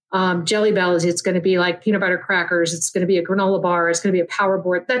Jelly Bells. It's going to be like peanut butter crackers. It's going to be a granola bar. It's going to be a power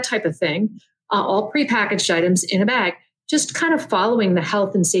board, that type of thing. All pre-packaged items in a bag, just kind of following the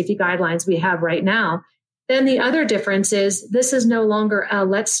health and safety guidelines we have right now. Then the other difference is this is no longer a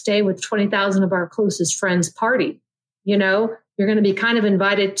let's stay with 20,000 of our closest friends party. You're going to be kind of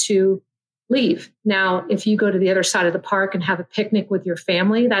invited to leave. Now, if you go to the other side of the park and have a picnic with your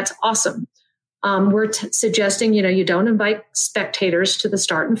family, that's awesome. We're suggesting, you don't invite spectators to the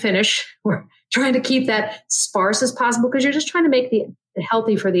start and finish. We're trying to keep that sparse as possible because you're just trying to make the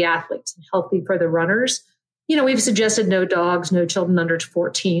healthy for the athletes and healthy for the runners. We've suggested no dogs, no children under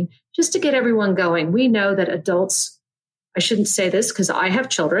 14, just to get everyone going. We know that adults, I shouldn't say this because I have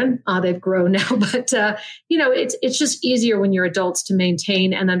children. They've grown now, but, it's just easier when you're adults to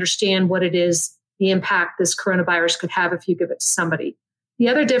maintain and understand what it is, the impact this coronavirus could have if you give it to somebody. The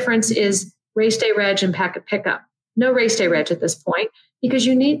other difference is race day reg and packet pickup. No race day reg at this point because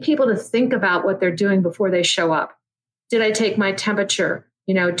you need people to think about what they're doing before they show up. Did I take my temperature?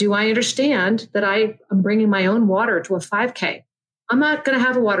 Do I understand that I am bringing my own water to a 5K? I'm not going to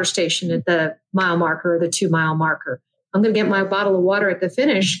have a water station at the mile marker or the 2 mile marker. I'm going to get my bottle of water at the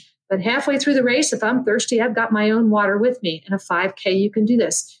finish. But halfway through the race, if I'm thirsty, I've got my own water with me. In a 5K, you can do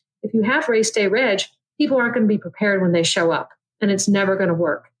this. If you have race day reg, people aren't going to be prepared when they show up, and it's never going to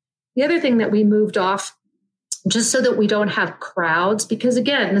work. The other thing that we moved off, just so that we don't have crowds, because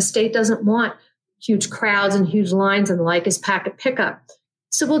again, the state doesn't want huge crowds and huge lines and the like, is packet pickup.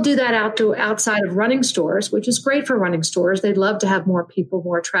 So we'll do that outside of running stores, which is great for running stores. They'd love to have more people,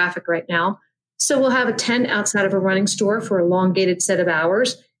 more traffic right now. So we'll have a tent outside of a running store for a elongated set of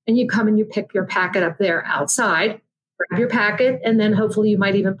hours. And you come and you pick your packet up there outside, grab your packet, and then hopefully you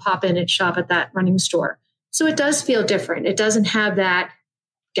might even pop in and shop at that running store. So it does feel different. It doesn't have that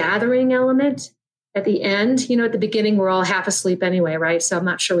gathering element at the end. At the beginning, we're all half asleep anyway, right? So I'm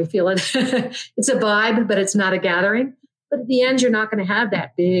not sure we feel it. It's a vibe, but it's not a gathering. But at the end, you're not going to have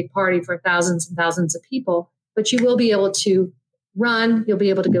that big party for thousands and thousands of people, but you will be able to run. You'll be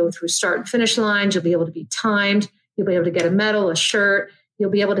able to go through start and finish lines. You'll be able to be timed. You'll be able to get a medal, a shirt. You'll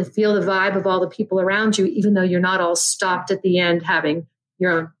be able to feel the vibe of all the people around you, even though you're not all stopped at the end having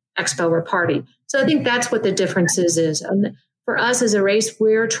your own expo or party. So I think that's what the difference is. And for us as a race,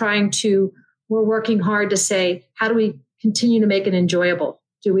 we're working hard to say, how do we continue to make it enjoyable?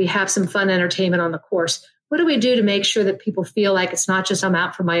 Do we have some fun entertainment on the course? What do we do to make sure that people feel like it's not just I'm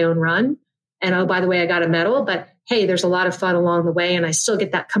out for my own run and, oh, by the way, I got a medal, but hey, there's a lot of fun along the way and I still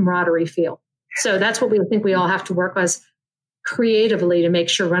get that camaraderie feel. So that's what we think we all have to work as creatively to make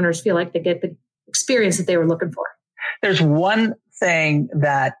sure runners feel like they get the experience that they were looking for. There's one thing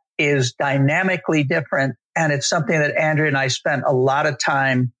that is dynamically different, and it's something that Andrea and I spent a lot of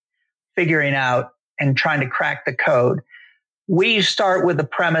time figuring out and trying to crack the code. We start with the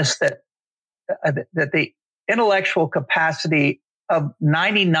premise that the intellectual capacity of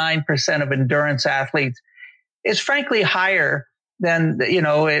 99% of endurance athletes is frankly higher than,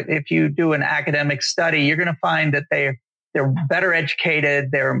 if you do an academic study, you're going to find that they're better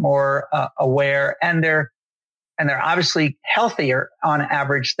educated, they're more aware, and they're obviously healthier on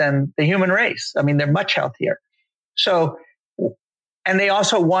average than the human race. I mean, they're much healthier. So, and they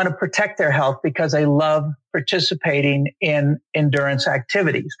also want to protect their health because they love participating in endurance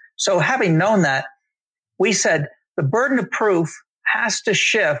activities. So having known that, we said the burden of proof has to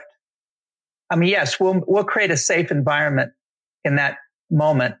shift. I mean, yes, we'll create a safe environment in that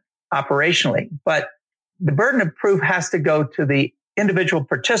moment operationally, but the burden of proof has to go to the individual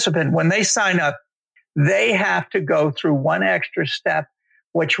participant. When they sign up, they have to go through one extra step,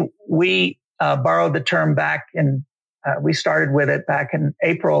 which we borrowed the term back in, we started with it back in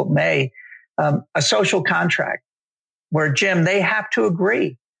April, May, a social contract. where, Jim, they have to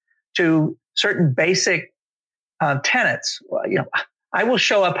agree to certain basic tenets. I will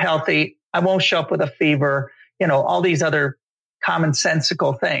show up healthy. I won't show up with a fever, all these other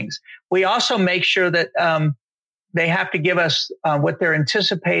commonsensical things. We also make sure that they have to give us what their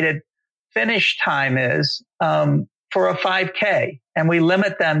anticipated finish time is for a 5K. And we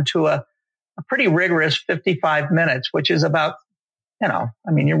limit them to a pretty rigorous 55 minutes, which is about,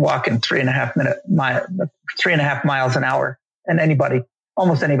 you're walking 3.5 miles an hour, and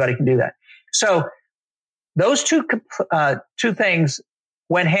almost anybody can do that. So those two things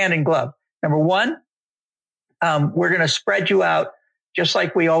went hand in glove. Number one, we're going to spread you out just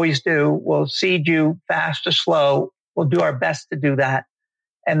like we always do. We'll seed you fast to slow. We'll do our best to do that.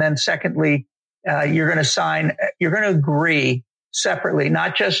 And then secondly, you're going to agree separately. You're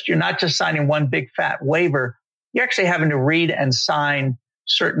not just signing one big fat waiver. You're actually having to read and sign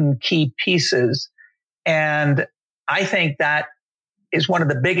certain key pieces. And I think that is one of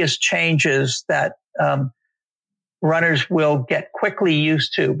the biggest changes that runners will get quickly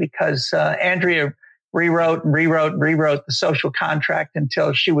used to, because Andrea rewrote the social contract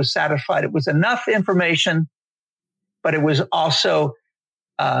until she was satisfied it was enough information, but it was also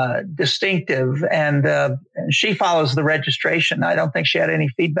distinctive. And she follows the registration. I don't think she had any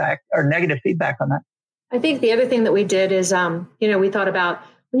feedback or negative feedback on that. I think the other thing that we did is, we thought about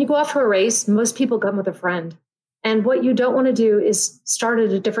when you go off for a race, most people come with a friend. And what you don't want to do is start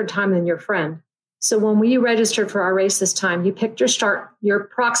at a different time than your friend. So when we registered for our race this time, you picked your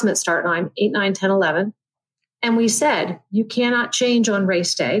approximate start time, 8, 9, 10, 11. And we said, you cannot change on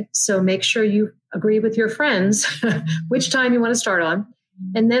race day. So make sure you agree with your friends which time you want to start on.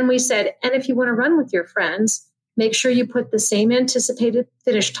 And then we said, and if you want to run with your friends, make sure you put the same anticipated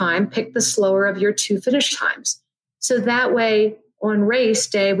finish time, pick the slower of your 2 finish times. So that way on race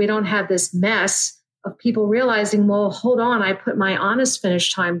day, we don't have this mess of people realizing, well, hold on, I put my honest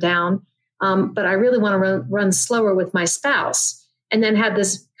finish time down, but I really want to run slower with my spouse, and then have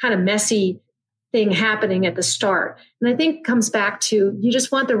this kind of messy thing happening at the start. And I think it comes back to, you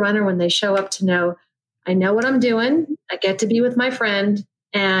just want the runner when they show up to know, I know what I'm doing. I get to be with my friend.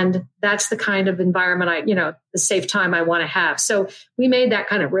 And that's the kind of environment the safe time I want to have. So we made that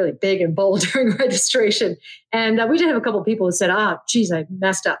kind of really big and bold during registration. And we did have a couple of people who said, geez, I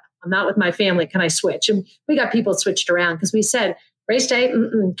messed up. I'm not with my family. Can I switch? And we got people switched around because we said, race day,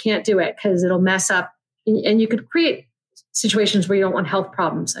 can't do it because it'll mess up. And you could create situations where you don't want health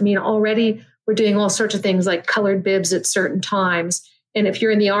problems. Already we're doing all sorts of things like colored bibs at certain times. And if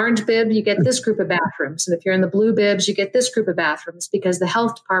you're in the orange bib, you get this group of bathrooms. And if you're in the blue bibs, you get this group of bathrooms, because the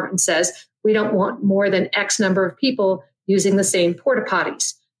health department says we don't want more than X number of people using the same porta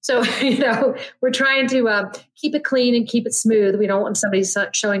potties. So, we're trying to keep it clean and keep it smooth. We don't want somebody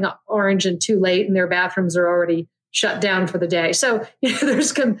showing up orange and too late and their bathrooms are already shut down for the day. So,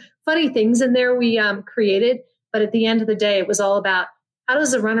 there's some funny things in there we created. But at the end of the day, it was all about, how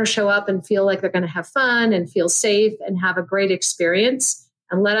does the runner show up and feel like they're going to have fun and feel safe and have a great experience?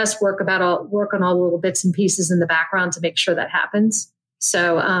 And let us work on all the little bits and pieces in the background to make sure that happens.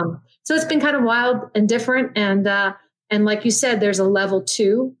 So, so it's been kind of wild and different. And like you said, there's a level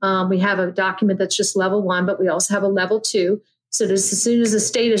 2. We have a document that's just level 1, but we also have a level 2. So as soon as the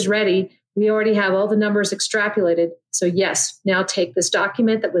state is ready, we already have all the numbers extrapolated. So yes, now take this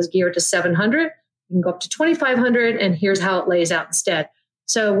document that was geared to 700. You can go up to 2,500, and here's how it lays out instead.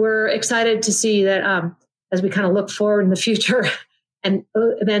 So we're excited to see that as we kind of look forward in the future and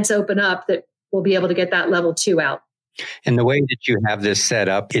events open up, that we'll be able to get that level 2 out. And the way that you have this set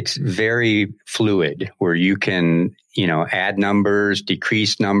up, it's very fluid, where you can, add numbers,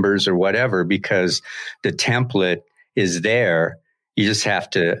 decrease numbers, or whatever, because the template is there. You just have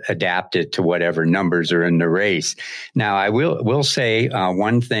to adapt it to whatever numbers are in the race. Now, I will say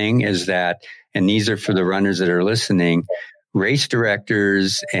one thing is that, and these are for the runners that are listening, race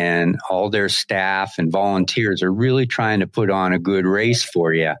directors and all their staff and volunteers are really trying to put on a good race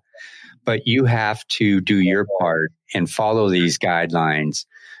for you. But you have to do your part and follow these guidelines.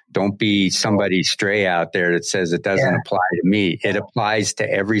 Don't be somebody stray out there that says it doesn't apply to me. It applies to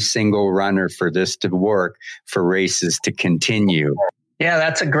every single runner for this to work, for races to continue. Yeah,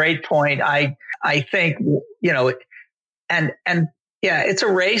 that's a great point. I think, it's a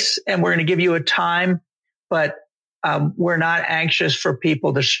race, and we're going to give you a time, but we're not anxious for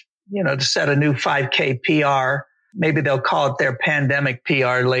people to set a new 5K PR. Maybe they'll call it their pandemic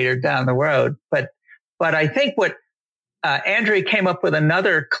PR later down the road. But I think what Andrea came up with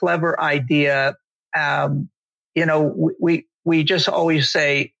another clever idea. We just always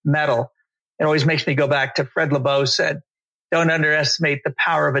say medal. It always makes me go back to Fred Lebow said, don't underestimate the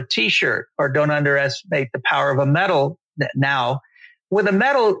power of a T-shirt, or don't underestimate the power of a medal. now. With a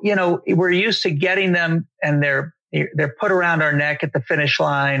medal, we're used to getting them and they're put around our neck at the finish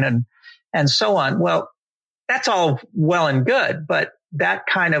line and so on. Well, that's all well and good, but that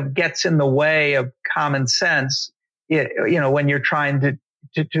kind of gets in the way of common sense, when you're trying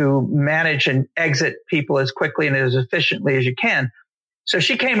to manage and exit people as quickly and as efficiently as you can. So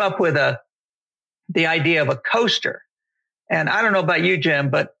she came up with the idea of a coaster. And I don't know about you, Jim,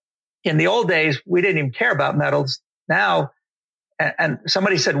 but in the old days, we didn't even care about medals. Now, and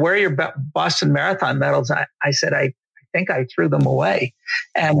somebody said, "Where are your Boston Marathon medals?" I said, I think I threw them away.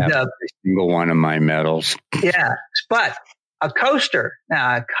 And every single one of my medals. Yeah, but a coaster.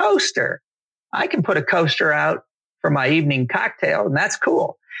 Now, I can put a coaster out for my evening cocktail, and that's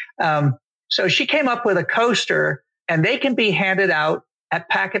cool. So she came up with a coaster, and they can be handed out at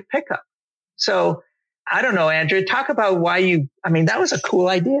packet pickup. So I don't know, Andrea, talk about why that was a cool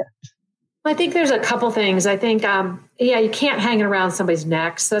idea. I think there's a couple things. I think, you can't hang it around somebody's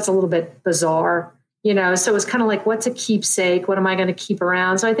neck. So that's a little bit bizarre, so it's kind of like, what's a keepsake? What am I going to keep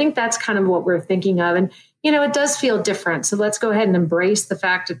around? So I think that's kind of what we're thinking of. And, it does feel different. So let's go ahead and embrace the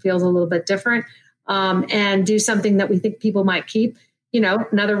fact it feels a little bit different, and do something that we think people might keep.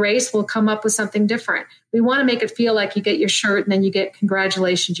 Another race will come up with something different. We want to make it feel like you get your shirt and then you get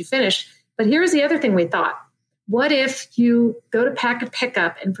congratulations, you finish. But here's the other thing we thought. What if you go to packet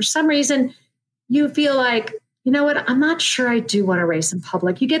pickup and for some reason you feel like, you know what, I'm not sure I do want to race in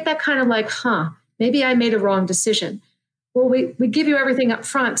public. You get that kind of like, maybe I made a wrong decision. Well, we give you everything up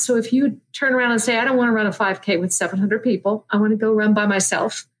front. So if you turn around and say, I don't want to run a 5K with 700 people, I want to go run by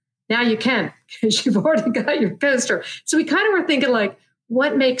myself. Now you can, because you've already got your coaster. So we kind of were thinking like,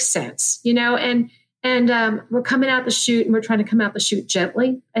 what makes sense, and we're coming out the chute and we're trying to come out the chute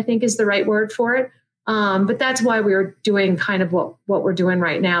gently, I think is the right word for it. But that's why we're doing kind of what we're doing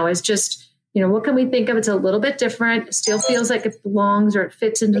right now is just, what can we think of? It's a little bit different. It still feels like it belongs or it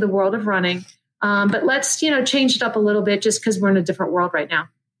fits into the world of running. But let's, change it up a little bit just because we're in a different world right now.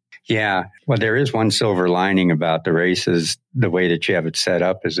 Yeah. Well, there is one silver lining about the races. The way that you have it set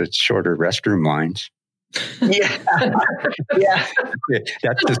up is it's shorter restroom lines. Yeah. Yeah.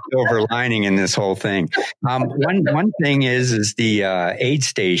 That's the silver lining in this whole thing. One thing is the aid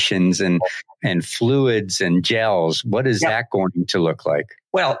stations and fluids and gels. What is that going to look like?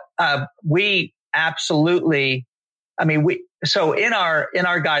 Well, we absolutely, so in our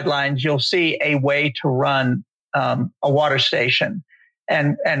guidelines, you'll see a way to run a water station,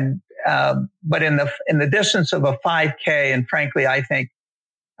 but in the distance of a 5K, and frankly, I think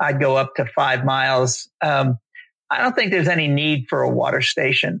I'd go up to 5 miles. I don't think there's any need for a water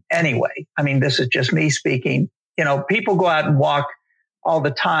station anyway. This is just me speaking. People go out and walk all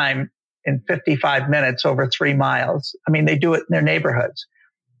the time in 55 minutes over 3 miles. They do it in their neighborhoods,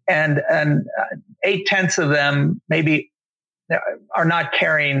 and 8/10 of them maybe are not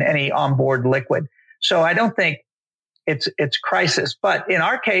carrying any onboard liquid. So I don't think it's crisis. But in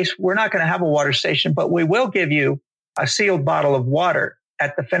our case, we're not going to have a water station, but we will give you a sealed bottle of water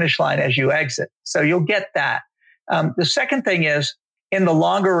at the finish line as you exit. So you'll get that. The second thing is in the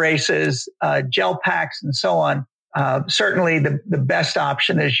longer races, gel packs and so on. Certainly the best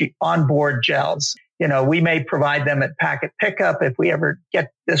option is onboard gels. We may provide them at packet pickup if we ever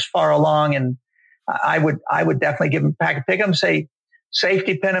get this far along. And I would definitely give them packet pickup, say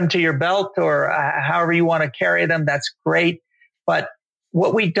safety pin them to your belt or however you want to carry them. That's great. But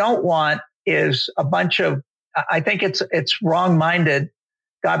what we don't want is a bunch of, I think it's wrong-minded.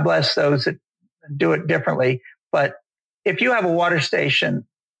 God bless those that do it differently. But if you have a water station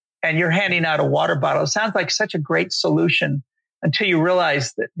and you're handing out a water bottle, it sounds like such a great solution until you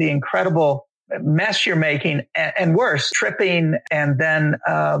realize that the incredible mess you're making and worse, tripping and then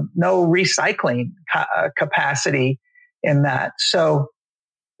no recycling capacity in that. So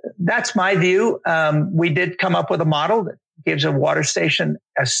that's my view. We did come up with a model that gives a water station,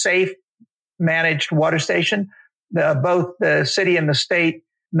 a safe managed water station. Both the city and the state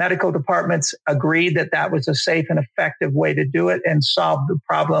medical departments agreed that that was a safe and effective way to do it and solve the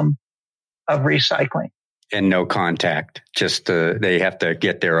problem of recycling. And no contact, just they have to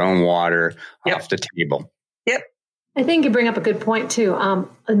get their own water off the table. Yep. I think you bring up a good point too.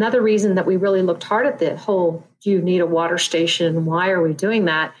 Another reason that we really looked hard at the whole, do you need a water station and why are we doing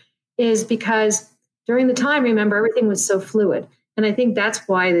that, is because during the time, remember, everything was so fluid. And I think that's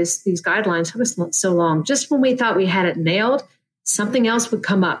why these guidelines took us so long. Just when we thought we had it nailed, something else would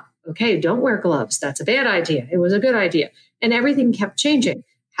come up. Okay, don't wear gloves. That's a bad idea. It was a good idea. And everything kept changing.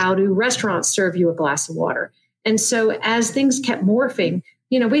 How do restaurants serve you a glass of water? And so as things kept morphing,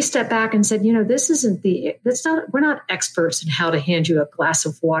 we stepped back and said, we're not experts in how to hand you a glass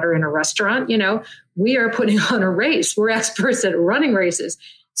of water in a restaurant. We are putting on a race. We're experts at running races.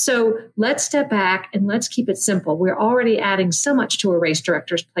 So let's step back and let's keep it simple. We're already adding so much to a race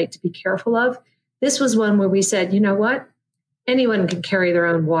director's plate to be careful of. This was one where we said, you know what? Anyone can carry their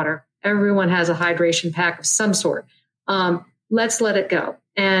own water. Everyone has a hydration pack of some sort. Let's let it go.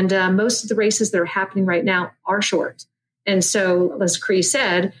 And most of the races that are happening right now are short. And so, as Cree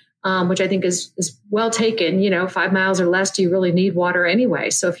said, which I think is well taken, 5 miles or less, do you really need water anyway?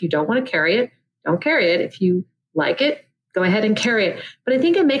 So if you don't want to carry it, don't carry it. If you like it, go ahead and carry it. But I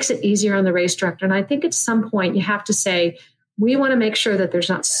think it makes it easier on the race director. And I think at some point you have to say, we want to make sure that there's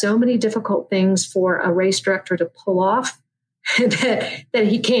not so many difficult things for a race director to pull off that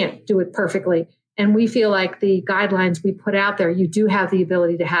he can't do it perfectly. And we feel like the guidelines we put out there, you do have the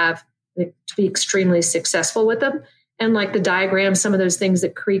ability to be extremely successful with them. And like the diagram, some of those things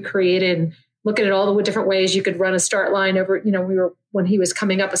that Cree created, and looking at all the different ways you could run a start line over, when he was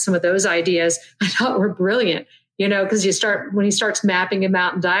coming up with some of those ideas, I thought were brilliant, because when he starts mapping them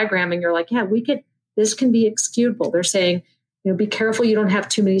out and diagramming, you're like, yeah, this can be executable. They're saying, be careful you don't have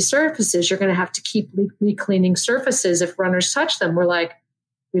too many surfaces. You're going to have to keep re-cleaning surfaces if runners touch them. We're like,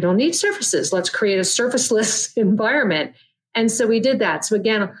 we don't need surfaces. Let's create a surfaceless environment. And so we did that. So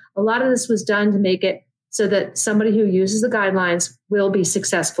again, a lot of this was done to make it so that somebody who uses the guidelines will be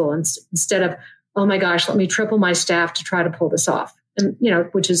successful instead of, oh my gosh, let me triple my staff to try to pull this off. And,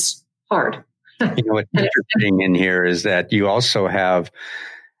 which is hard. What's interesting in here is that you also have,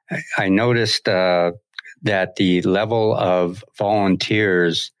 I noticed that the level of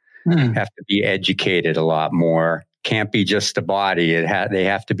volunteers have to be educated a lot more. Can't be just the body. They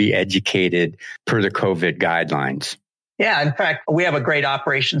have to be educated per the COVID guidelines. Yeah, in fact, we have a great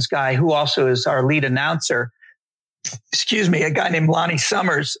operations guy who also is our lead announcer. A guy named Lonnie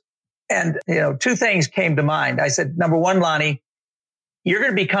Summers. And, two things came to mind. I said, number one, Lonnie, you're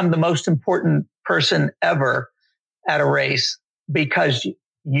going to become the most important person ever at a race because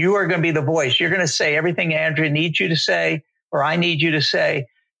you are going to be the voice. You're going to say everything Andrea needs you to say, or I need you to say,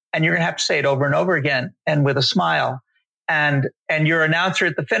 and you're going to have to say it over and over again and with a smile. And your announcer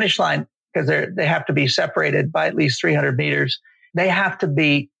at the finish line, because they have to be separated by at least 300 meters. They have to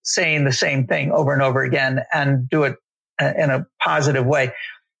be saying the same thing over and over again and do it in a positive way.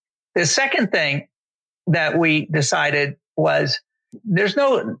 The second thing that we decided was there's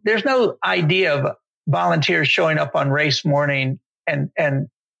no idea of volunteers showing up on race morning and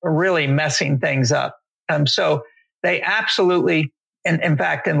really messing things up. So they absolutely, and in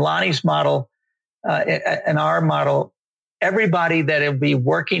fact, in Lonnie's model, in our model, everybody that will be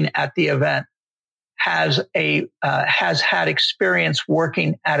working at the event has had experience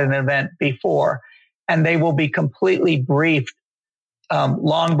working at an event before, and they will be completely briefed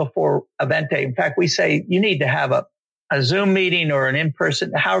long before event day. In fact, we say you need to have a Zoom meeting or an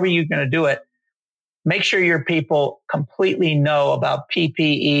in-person, however you're going to do it. Make sure your people completely know about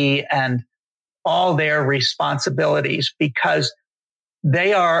PPE and all their responsibilities, because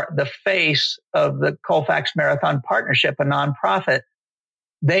they are the face of the Colfax Marathon Partnership, a nonprofit.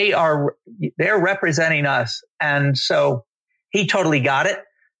 They're representing us. And so he totally got it.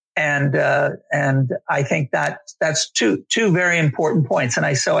 And I think that's two very important points. And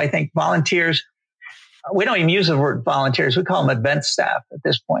I think volunteers, we don't even use the word volunteers. We call them event staff at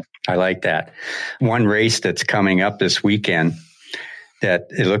this point. I like that. One race that's coming up this weekend that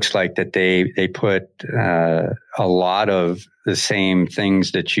it looks like that they put a lot of the same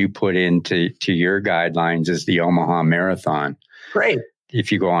things that you put into your guidelines as the Omaha Marathon. Great.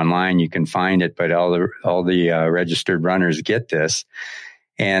 If you go online, you can find it, but all the registered runners get this.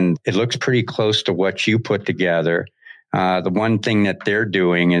 And it looks pretty close to what you put together. The one thing that they're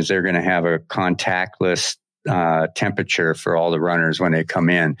doing is they're going to have a contactless temperature for all the runners when they come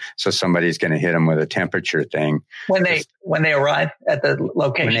in. So somebody's going to hit them with a temperature thing. When they arrive at the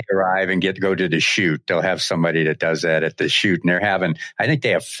location. When they arrive and go to the chute, they'll have somebody that does that at the chute. And I think they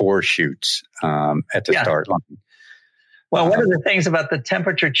have 4 chutes at the start line. Well, one of the things about the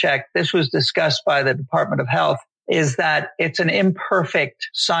temperature check, this was discussed by the Department of Health, is that it's an imperfect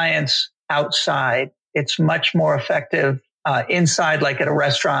science outside. It's much more effective inside, like at a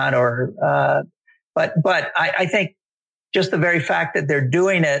restaurant but I think just the very fact that they're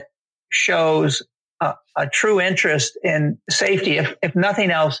doing it shows a true interest in safety. If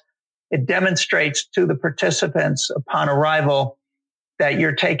nothing else, it demonstrates to the participants upon arrival that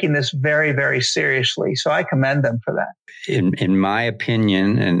you're taking this very, very seriously. So I commend them for that. In my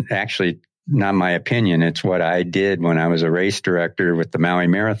opinion, and actually not my opinion. It's what I did when I was a race director with the Maui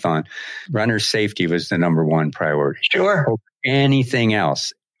Marathon. Runner safety was the number one priority. Sure. Over anything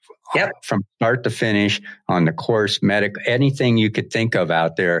else. Yep. From start to finish on the course, anything you could think of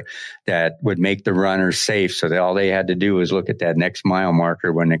out there that would make the runner safe, so that all they had to do was look at that next mile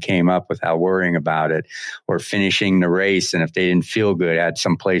marker when it came up without worrying about it, or finishing the race. And if they didn't feel good, had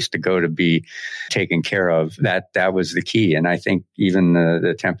some place to go to be taken care of. That was the key. And I think even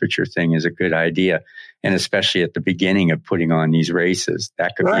the temperature thing is a good idea. And especially at the beginning of putting on these races,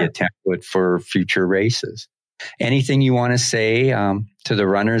 that could be a template for future races. Anything you want to say to the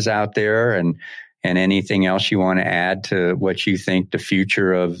runners out there, and anything else you want to add to what you think the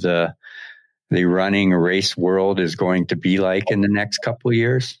future of the running race world is going to be like in the next couple of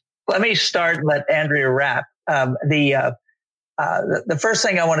years? Let me start and let Andrea wrap. The first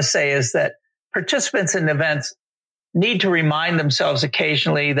thing I want to say is that participants in events need to remind themselves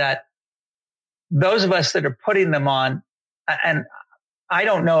occasionally that those of us that are putting them on, and I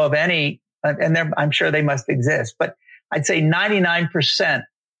don't know of any, and I'm sure they must exist, but I'd say 99%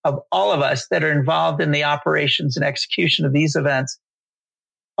 of all of us that are involved in the operations and execution of these events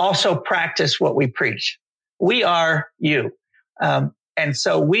also practice what we preach. We are you. And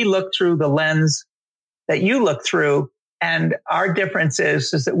so we look through the lens that you look through. And our difference is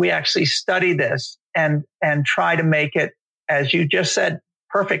that we actually study this and try to make it, as you just said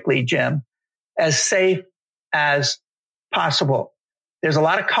perfectly, Jim, as safe as possible. There's a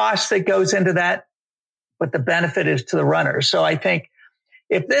lot of cost that goes into that, but the benefit is to the runners. So I think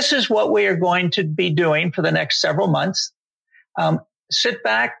if this is what we are going to be doing for the next several months, sit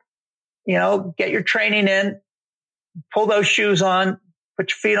back, get your training in, pull those shoes on, put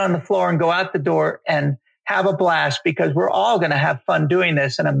your feet on the floor and go out the door and have a blast, because we're all going to have fun doing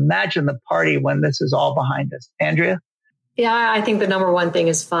this. And imagine the party when this is all behind us. Andrea? Yeah, I think the number one thing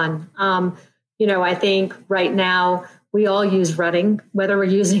is fun. I think right now we all use running, whether we're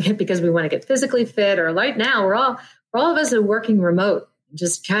using it because we want to get physically fit, or right now all of us are working remote,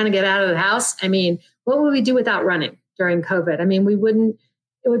 just kind of get out of the house. I mean, what would we do without running during COVID? I mean,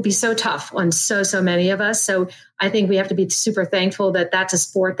 it would be so tough on so many of us. So I think we have to be super thankful that that's a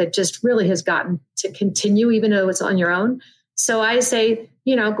sport that just really has gotten to continue, even though it's on your own. So I say,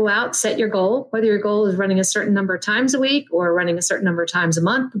 go out, set your goal, whether your goal is running a certain number of times a week or running a certain number of times a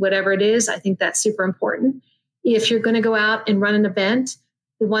month, whatever it is. I think that's super important. If you're going to go out and run an event,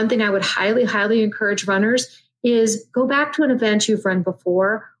 the one thing I would highly, highly encourage runners is go back to an event you've run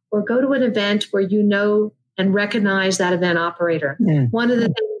before, or go to an event where you know and recognize that event operator. One of the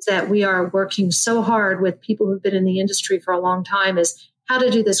things that we are working so hard with people who've been in the industry for a long time is how to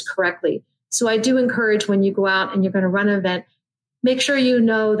do this correctly. So I do encourage, when you go out and you're going to run an event, make sure you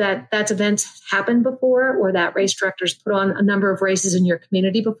know that event happened before, or that race directors put on a number of races in your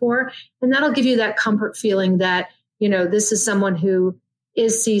community before. And that'll give you that comfort feeling that, this is someone who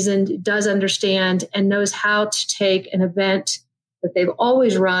is seasoned, does understand, and knows how to take an event that they've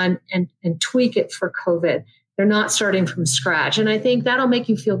always run and tweak it for COVID. They're not starting from scratch. And I think that'll make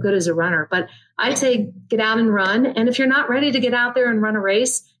you feel good as a runner. But I'd say get out and run. And if you're not ready to get out there and run a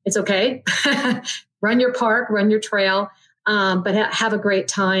race, it's okay. Run your park, run your trail, but have a great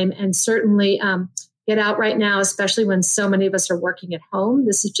time. And certainly get out right now, especially when so many of us are working at home.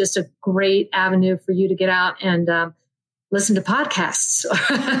 This is just a great avenue for you to get out and listen to podcasts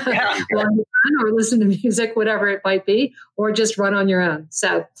or listen to music, whatever it might be, or just run on your own.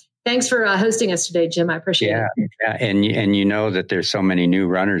 So thanks for hosting us today, Jim. I appreciate it. Yeah. And you know that there's so many new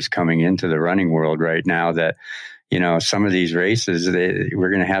runners coming into the running world right now that, some of these races, we're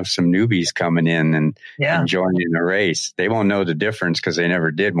going to have some newbies coming in and joining the race. They won't know the difference because they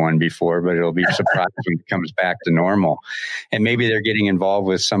never did one before, but it'll be surprising when it comes back to normal. And maybe they're getting involved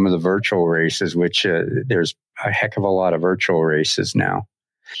with some of the virtual races, which there's a heck of a lot of virtual races now.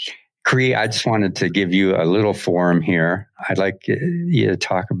 Cree, I just wanted to give you a little forum here. I'd like you to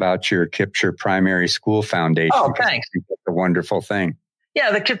talk about your Kipcher Primary School Foundation. Oh, thanks. I think that's a wonderful thing.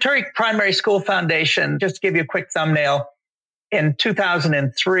 Yeah, the Kipcher Primary School Foundation, just to give you a quick thumbnail, in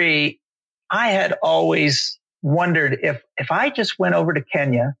 2003, I had always wondered if I just went over to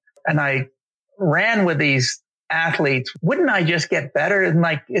Kenya and I ran with these athletes, wouldn't I just get better? And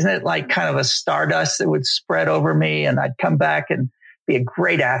isn't it like kind of a stardust that would spread over me and I'd come back and be a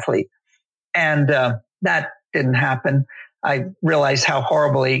great athlete? And that didn't happen. I realized how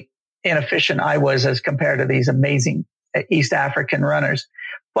horribly inefficient I was as compared to these amazing East African runners.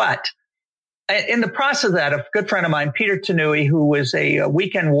 But in the process of that, a good friend of mine, Peter Tanui, who was a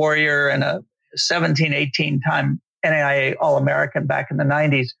weekend warrior and a 17, 18-time NAIA All-American back in the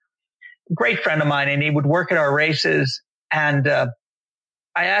 90s, great friend of mine, and he would work at our races. And I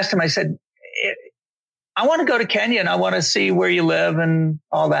asked him, I said, I want to go to Kenya and I want to see where you live and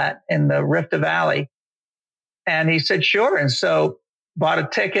all that in the Rift Valley. And he said, sure. And so bought a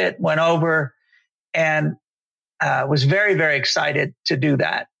ticket, went over, and was very, very excited to do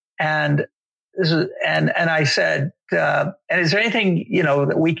that. And I said, and is there anything,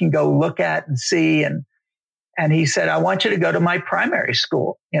 that we can go look at and see? And he said, I want you to go to my primary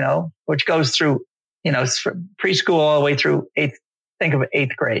school, which goes through, from preschool all the way through eighth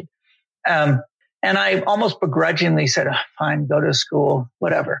grade. And I almost begrudgingly said, oh, fine, go to school,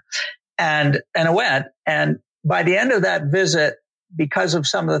 whatever. And I went. And by the end of that visit, because of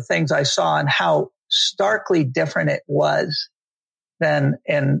some of the things I saw and how starkly different it was than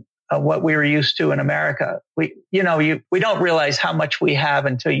in what we were used to in America, we don't realize how much we have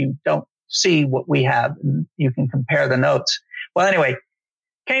until you don't see what we have and you can compare the notes. Well, anyway,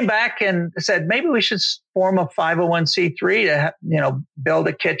 came back and said, maybe we should form a 501c3 to, build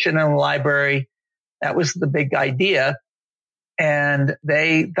a kitchen and a library. That was the big idea. And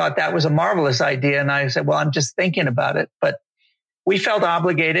they thought that was a marvelous idea. And I said, well, I'm just thinking about it. But we felt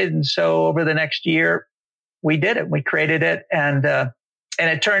obligated. And so over the next year, we did it. We created it. And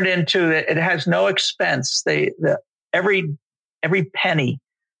it turned into that it has no expense. Every penny,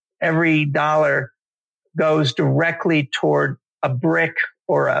 every dollar goes directly toward a brick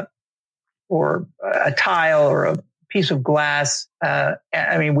or a tile or a piece of glass.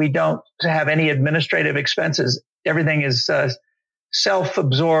 We don't have any administrative expenses. Everything is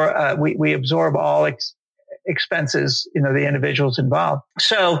self-absorbed. We absorb all expenses, the individuals involved.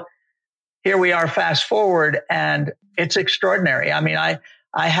 So here we are, fast forward, and it's extraordinary. I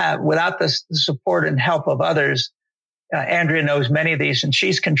have, without the support and help of others, Andrea knows many of these, and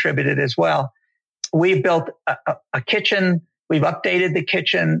she's contributed as well. We've built a kitchen. We've updated the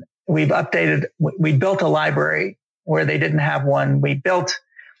kitchen. We built a library where they didn't have one.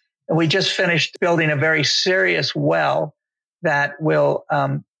 We just finished building a very serious well that will,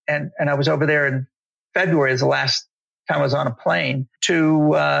 and I was over there in February, is the last time I was on a plane,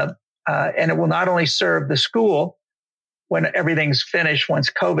 and it will not only serve the school when everything's finished, once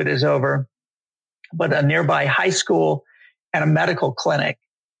COVID is over, but a nearby high school and a medical clinic.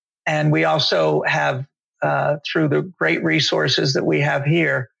 And we also have, through the great resources that we have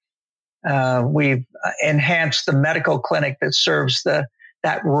here, we've enhanced the medical clinic that serves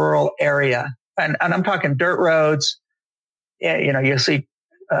that rural area. And I'm talking dirt roads. You'll see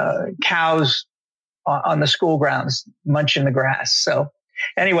cows on the school grounds munching the grass. So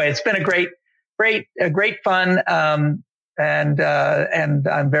anyway, it's been a great fun. And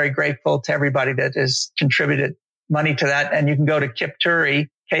I'm very grateful to everybody that has contributed money to that. And you can go to Kipturi,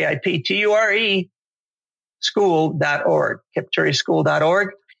 KIPTURE school.org, kipturischool.org,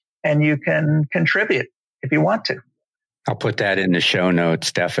 and you can contribute if you want to. I'll put that in the show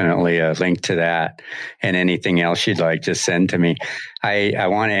notes, definitely a link to that, and anything else you'd like to send to me. I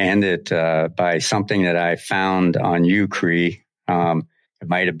want to end it by something that I found on Ucree. It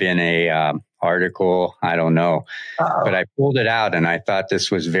might have been a article, I don't know, but I pulled it out and I thought this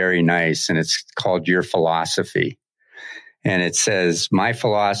was very nice, and it's called Your Philosophy. And it says, my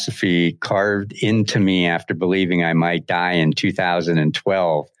philosophy carved into me after believing I might die in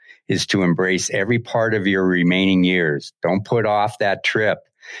 2012 is to embrace every part of your remaining years. Don't put off that trip.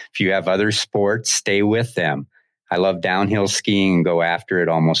 If you have other sports, stay with them. I love downhill skiing and go after it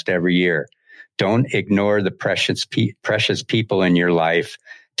almost every year. Don't ignore the precious people in your life.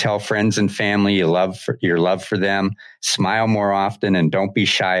 Tell friends and family your love for them. Smile more often, and don't be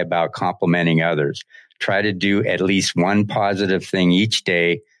shy about complimenting others. Try to do at least one positive thing each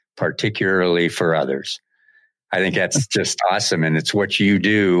day, particularly for others. I think that's just awesome. And it's what you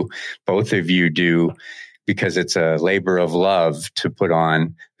do, both of you do, because it's a labor of love to put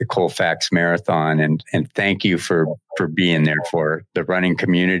on the Colfax Marathon. And thank you for being there for the running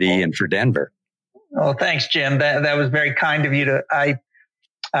community and for Denver. Oh, thanks, Jim. That was very kind of you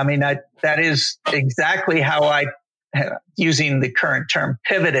that is exactly how I, using the current term,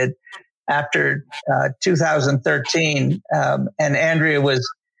 pivoted after 2013. And Andrea was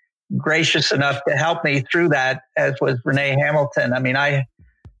gracious enough to help me through that, as was Renee Hamilton. I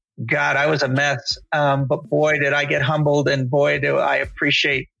was a mess. But boy, did I get humbled, and boy, do I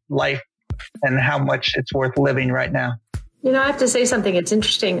appreciate life and how much it's worth living right now. I have to say something. It's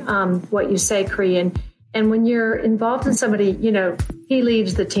interesting what you say, Cree. And when you're involved in somebody, he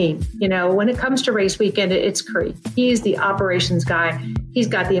leads the team. When it comes to race weekend, it's Cree. He's the operations guy. He's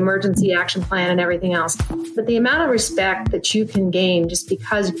got the emergency action plan and everything else. But the amount of respect that you can gain just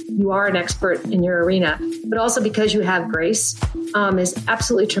because you are an expert in your arena, but also because you have grace, is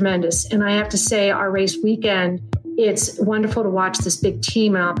absolutely tremendous. And I have to say, our race weekend, it's wonderful to watch this big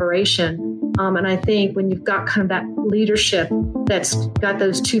team in operation. And I think when you've got kind of that leadership that's got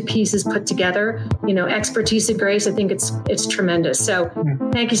those two pieces put together, expertise and grace, I think it's tremendous. So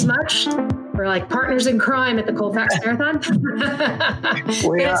thank you so much. We're like partners in crime at the Colfax Marathon. It's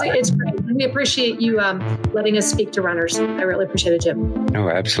great. We appreciate you letting us speak to runners. I really appreciate it, Jim. No,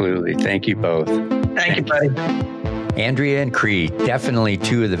 absolutely. Thank you both. Thank you, buddy. Andrea and Cree, definitely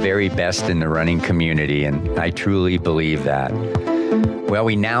two of the very best in the running community, and I truly believe that. Well,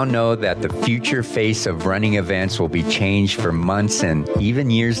 we now know that the future face of running events will be changed for months and even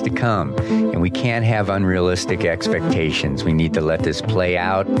years to come, and we can't have unrealistic expectations. We need to let this play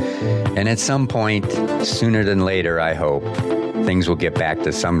out, and at some point, sooner than later, I hope, things will get back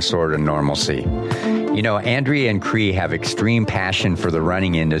to some sort of normalcy. Andrea and Cree have extreme passion for the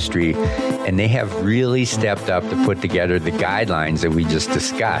running industry, and they have really stepped up to put together the guidelines that we just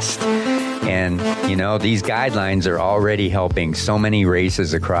discussed. And, these guidelines are already helping so many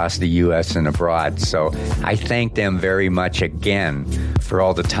races across the U.S. and abroad. So I thank them very much again for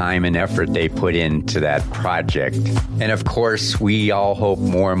all the time and effort they put into that project. And of course, we all hope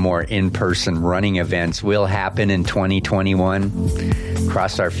more and more in-person running events will happen in 2021.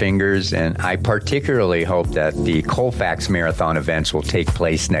 Cross our fingers. And I particularly hope that the Colfax Marathon events will take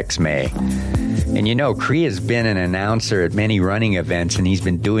place next May. And Cree has been an announcer at many running events, and he's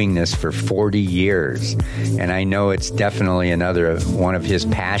been doing this for 40 years. And I know it's definitely another one of his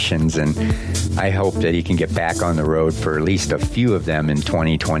passions, and I hope that he can get back on the road for at least a few of them in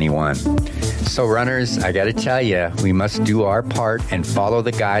 2021. So runners, I got to tell you, we must do our part and follow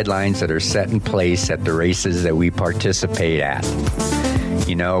the guidelines that are set in place at the races that we participate at.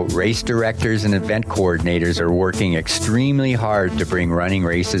 Race directors and event coordinators are working extremely hard to bring running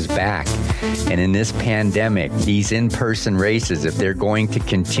races back. And in this pandemic, these in-person races, if they're going to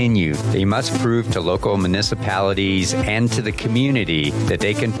continue, they must prove to local municipalities and to the community that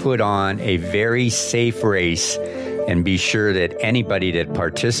they can put on a very safe race and be sure that anybody that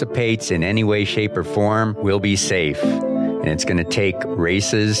participates in any way, shape, or form will be safe. And it's going to take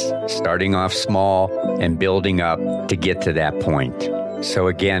races starting off small and building up to get to that point. So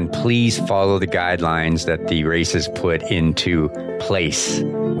again, please follow the guidelines that the races put into place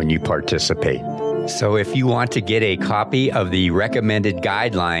when you participate. So if you want to get a copy of the recommended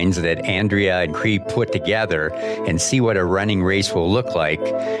guidelines that Andrea and Cree put together and see what a running race will look like,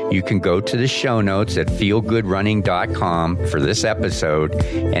 you can go to the show notes at feelgoodrunning.com for this episode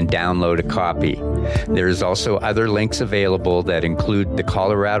and download a copy. There's also other links available that include the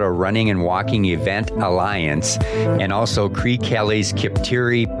Colorado Running and Walking Event Alliance and also Cree Kelly's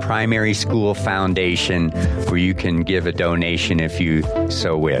Kiptiri Primary School Foundation, where you can give a donation if you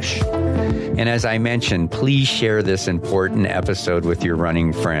so wish. And as I mentioned, please share this important episode with your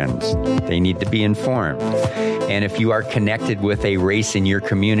running friends. They need to be informed. And if you are connected with a race in your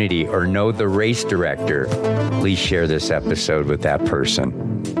community or know the race director, please share this episode with that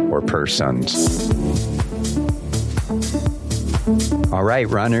person or persons. All right,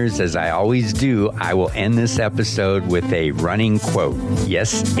 runners, as I always do, I will end this episode with a running quote.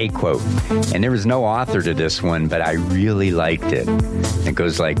 Yes, a quote. And there was no author to this one, but I really liked it. It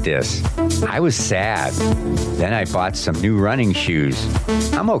goes like this. I was sad. Then I bought some new running shoes.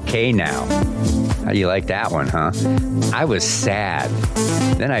 I'm okay now. How do you like that one, huh? I was sad.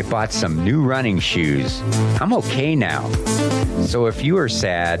 Then I bought some new running shoes. I'm okay now. So if you are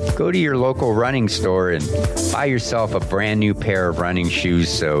sad, go to your local running store and buy yourself a brand new pair of running shoes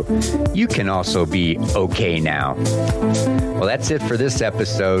so you can also be okay now. Well, that's it for this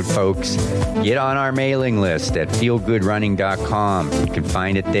episode, folks. Get on our mailing list at feelgoodrunning.com. You can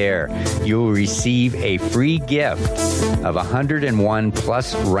find it there. You will receive a free gift of 101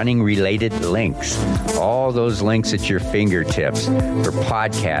 plus running-related links. All those links at your fingertips for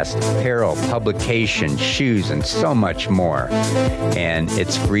podcasts, apparel, publication, shoes, and so much more. And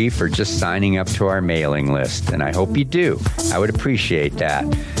it's free for just signing up to our mailing list. And I hope you do. I would appreciate that.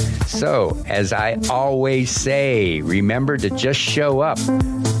 So, as I always say, remember to just show up.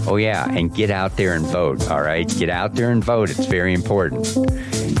 Oh, yeah, and get out there and vote, all right? Get out there and vote. It's very important.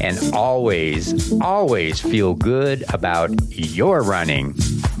 And always, always feel good about your running.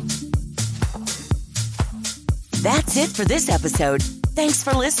 That's it for this episode. Thanks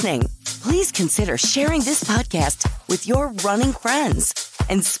for listening. Please consider sharing this podcast with your running friends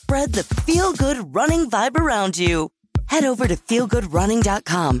and spread the feel-good running vibe around you. Head over to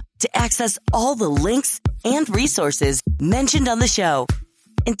feelgoodrunning.com to access all the links and resources mentioned on the show.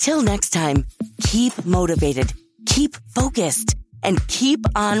 Until next time, keep motivated, keep focused, and keep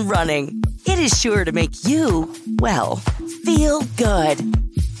on running. It is sure to make you, well, feel good.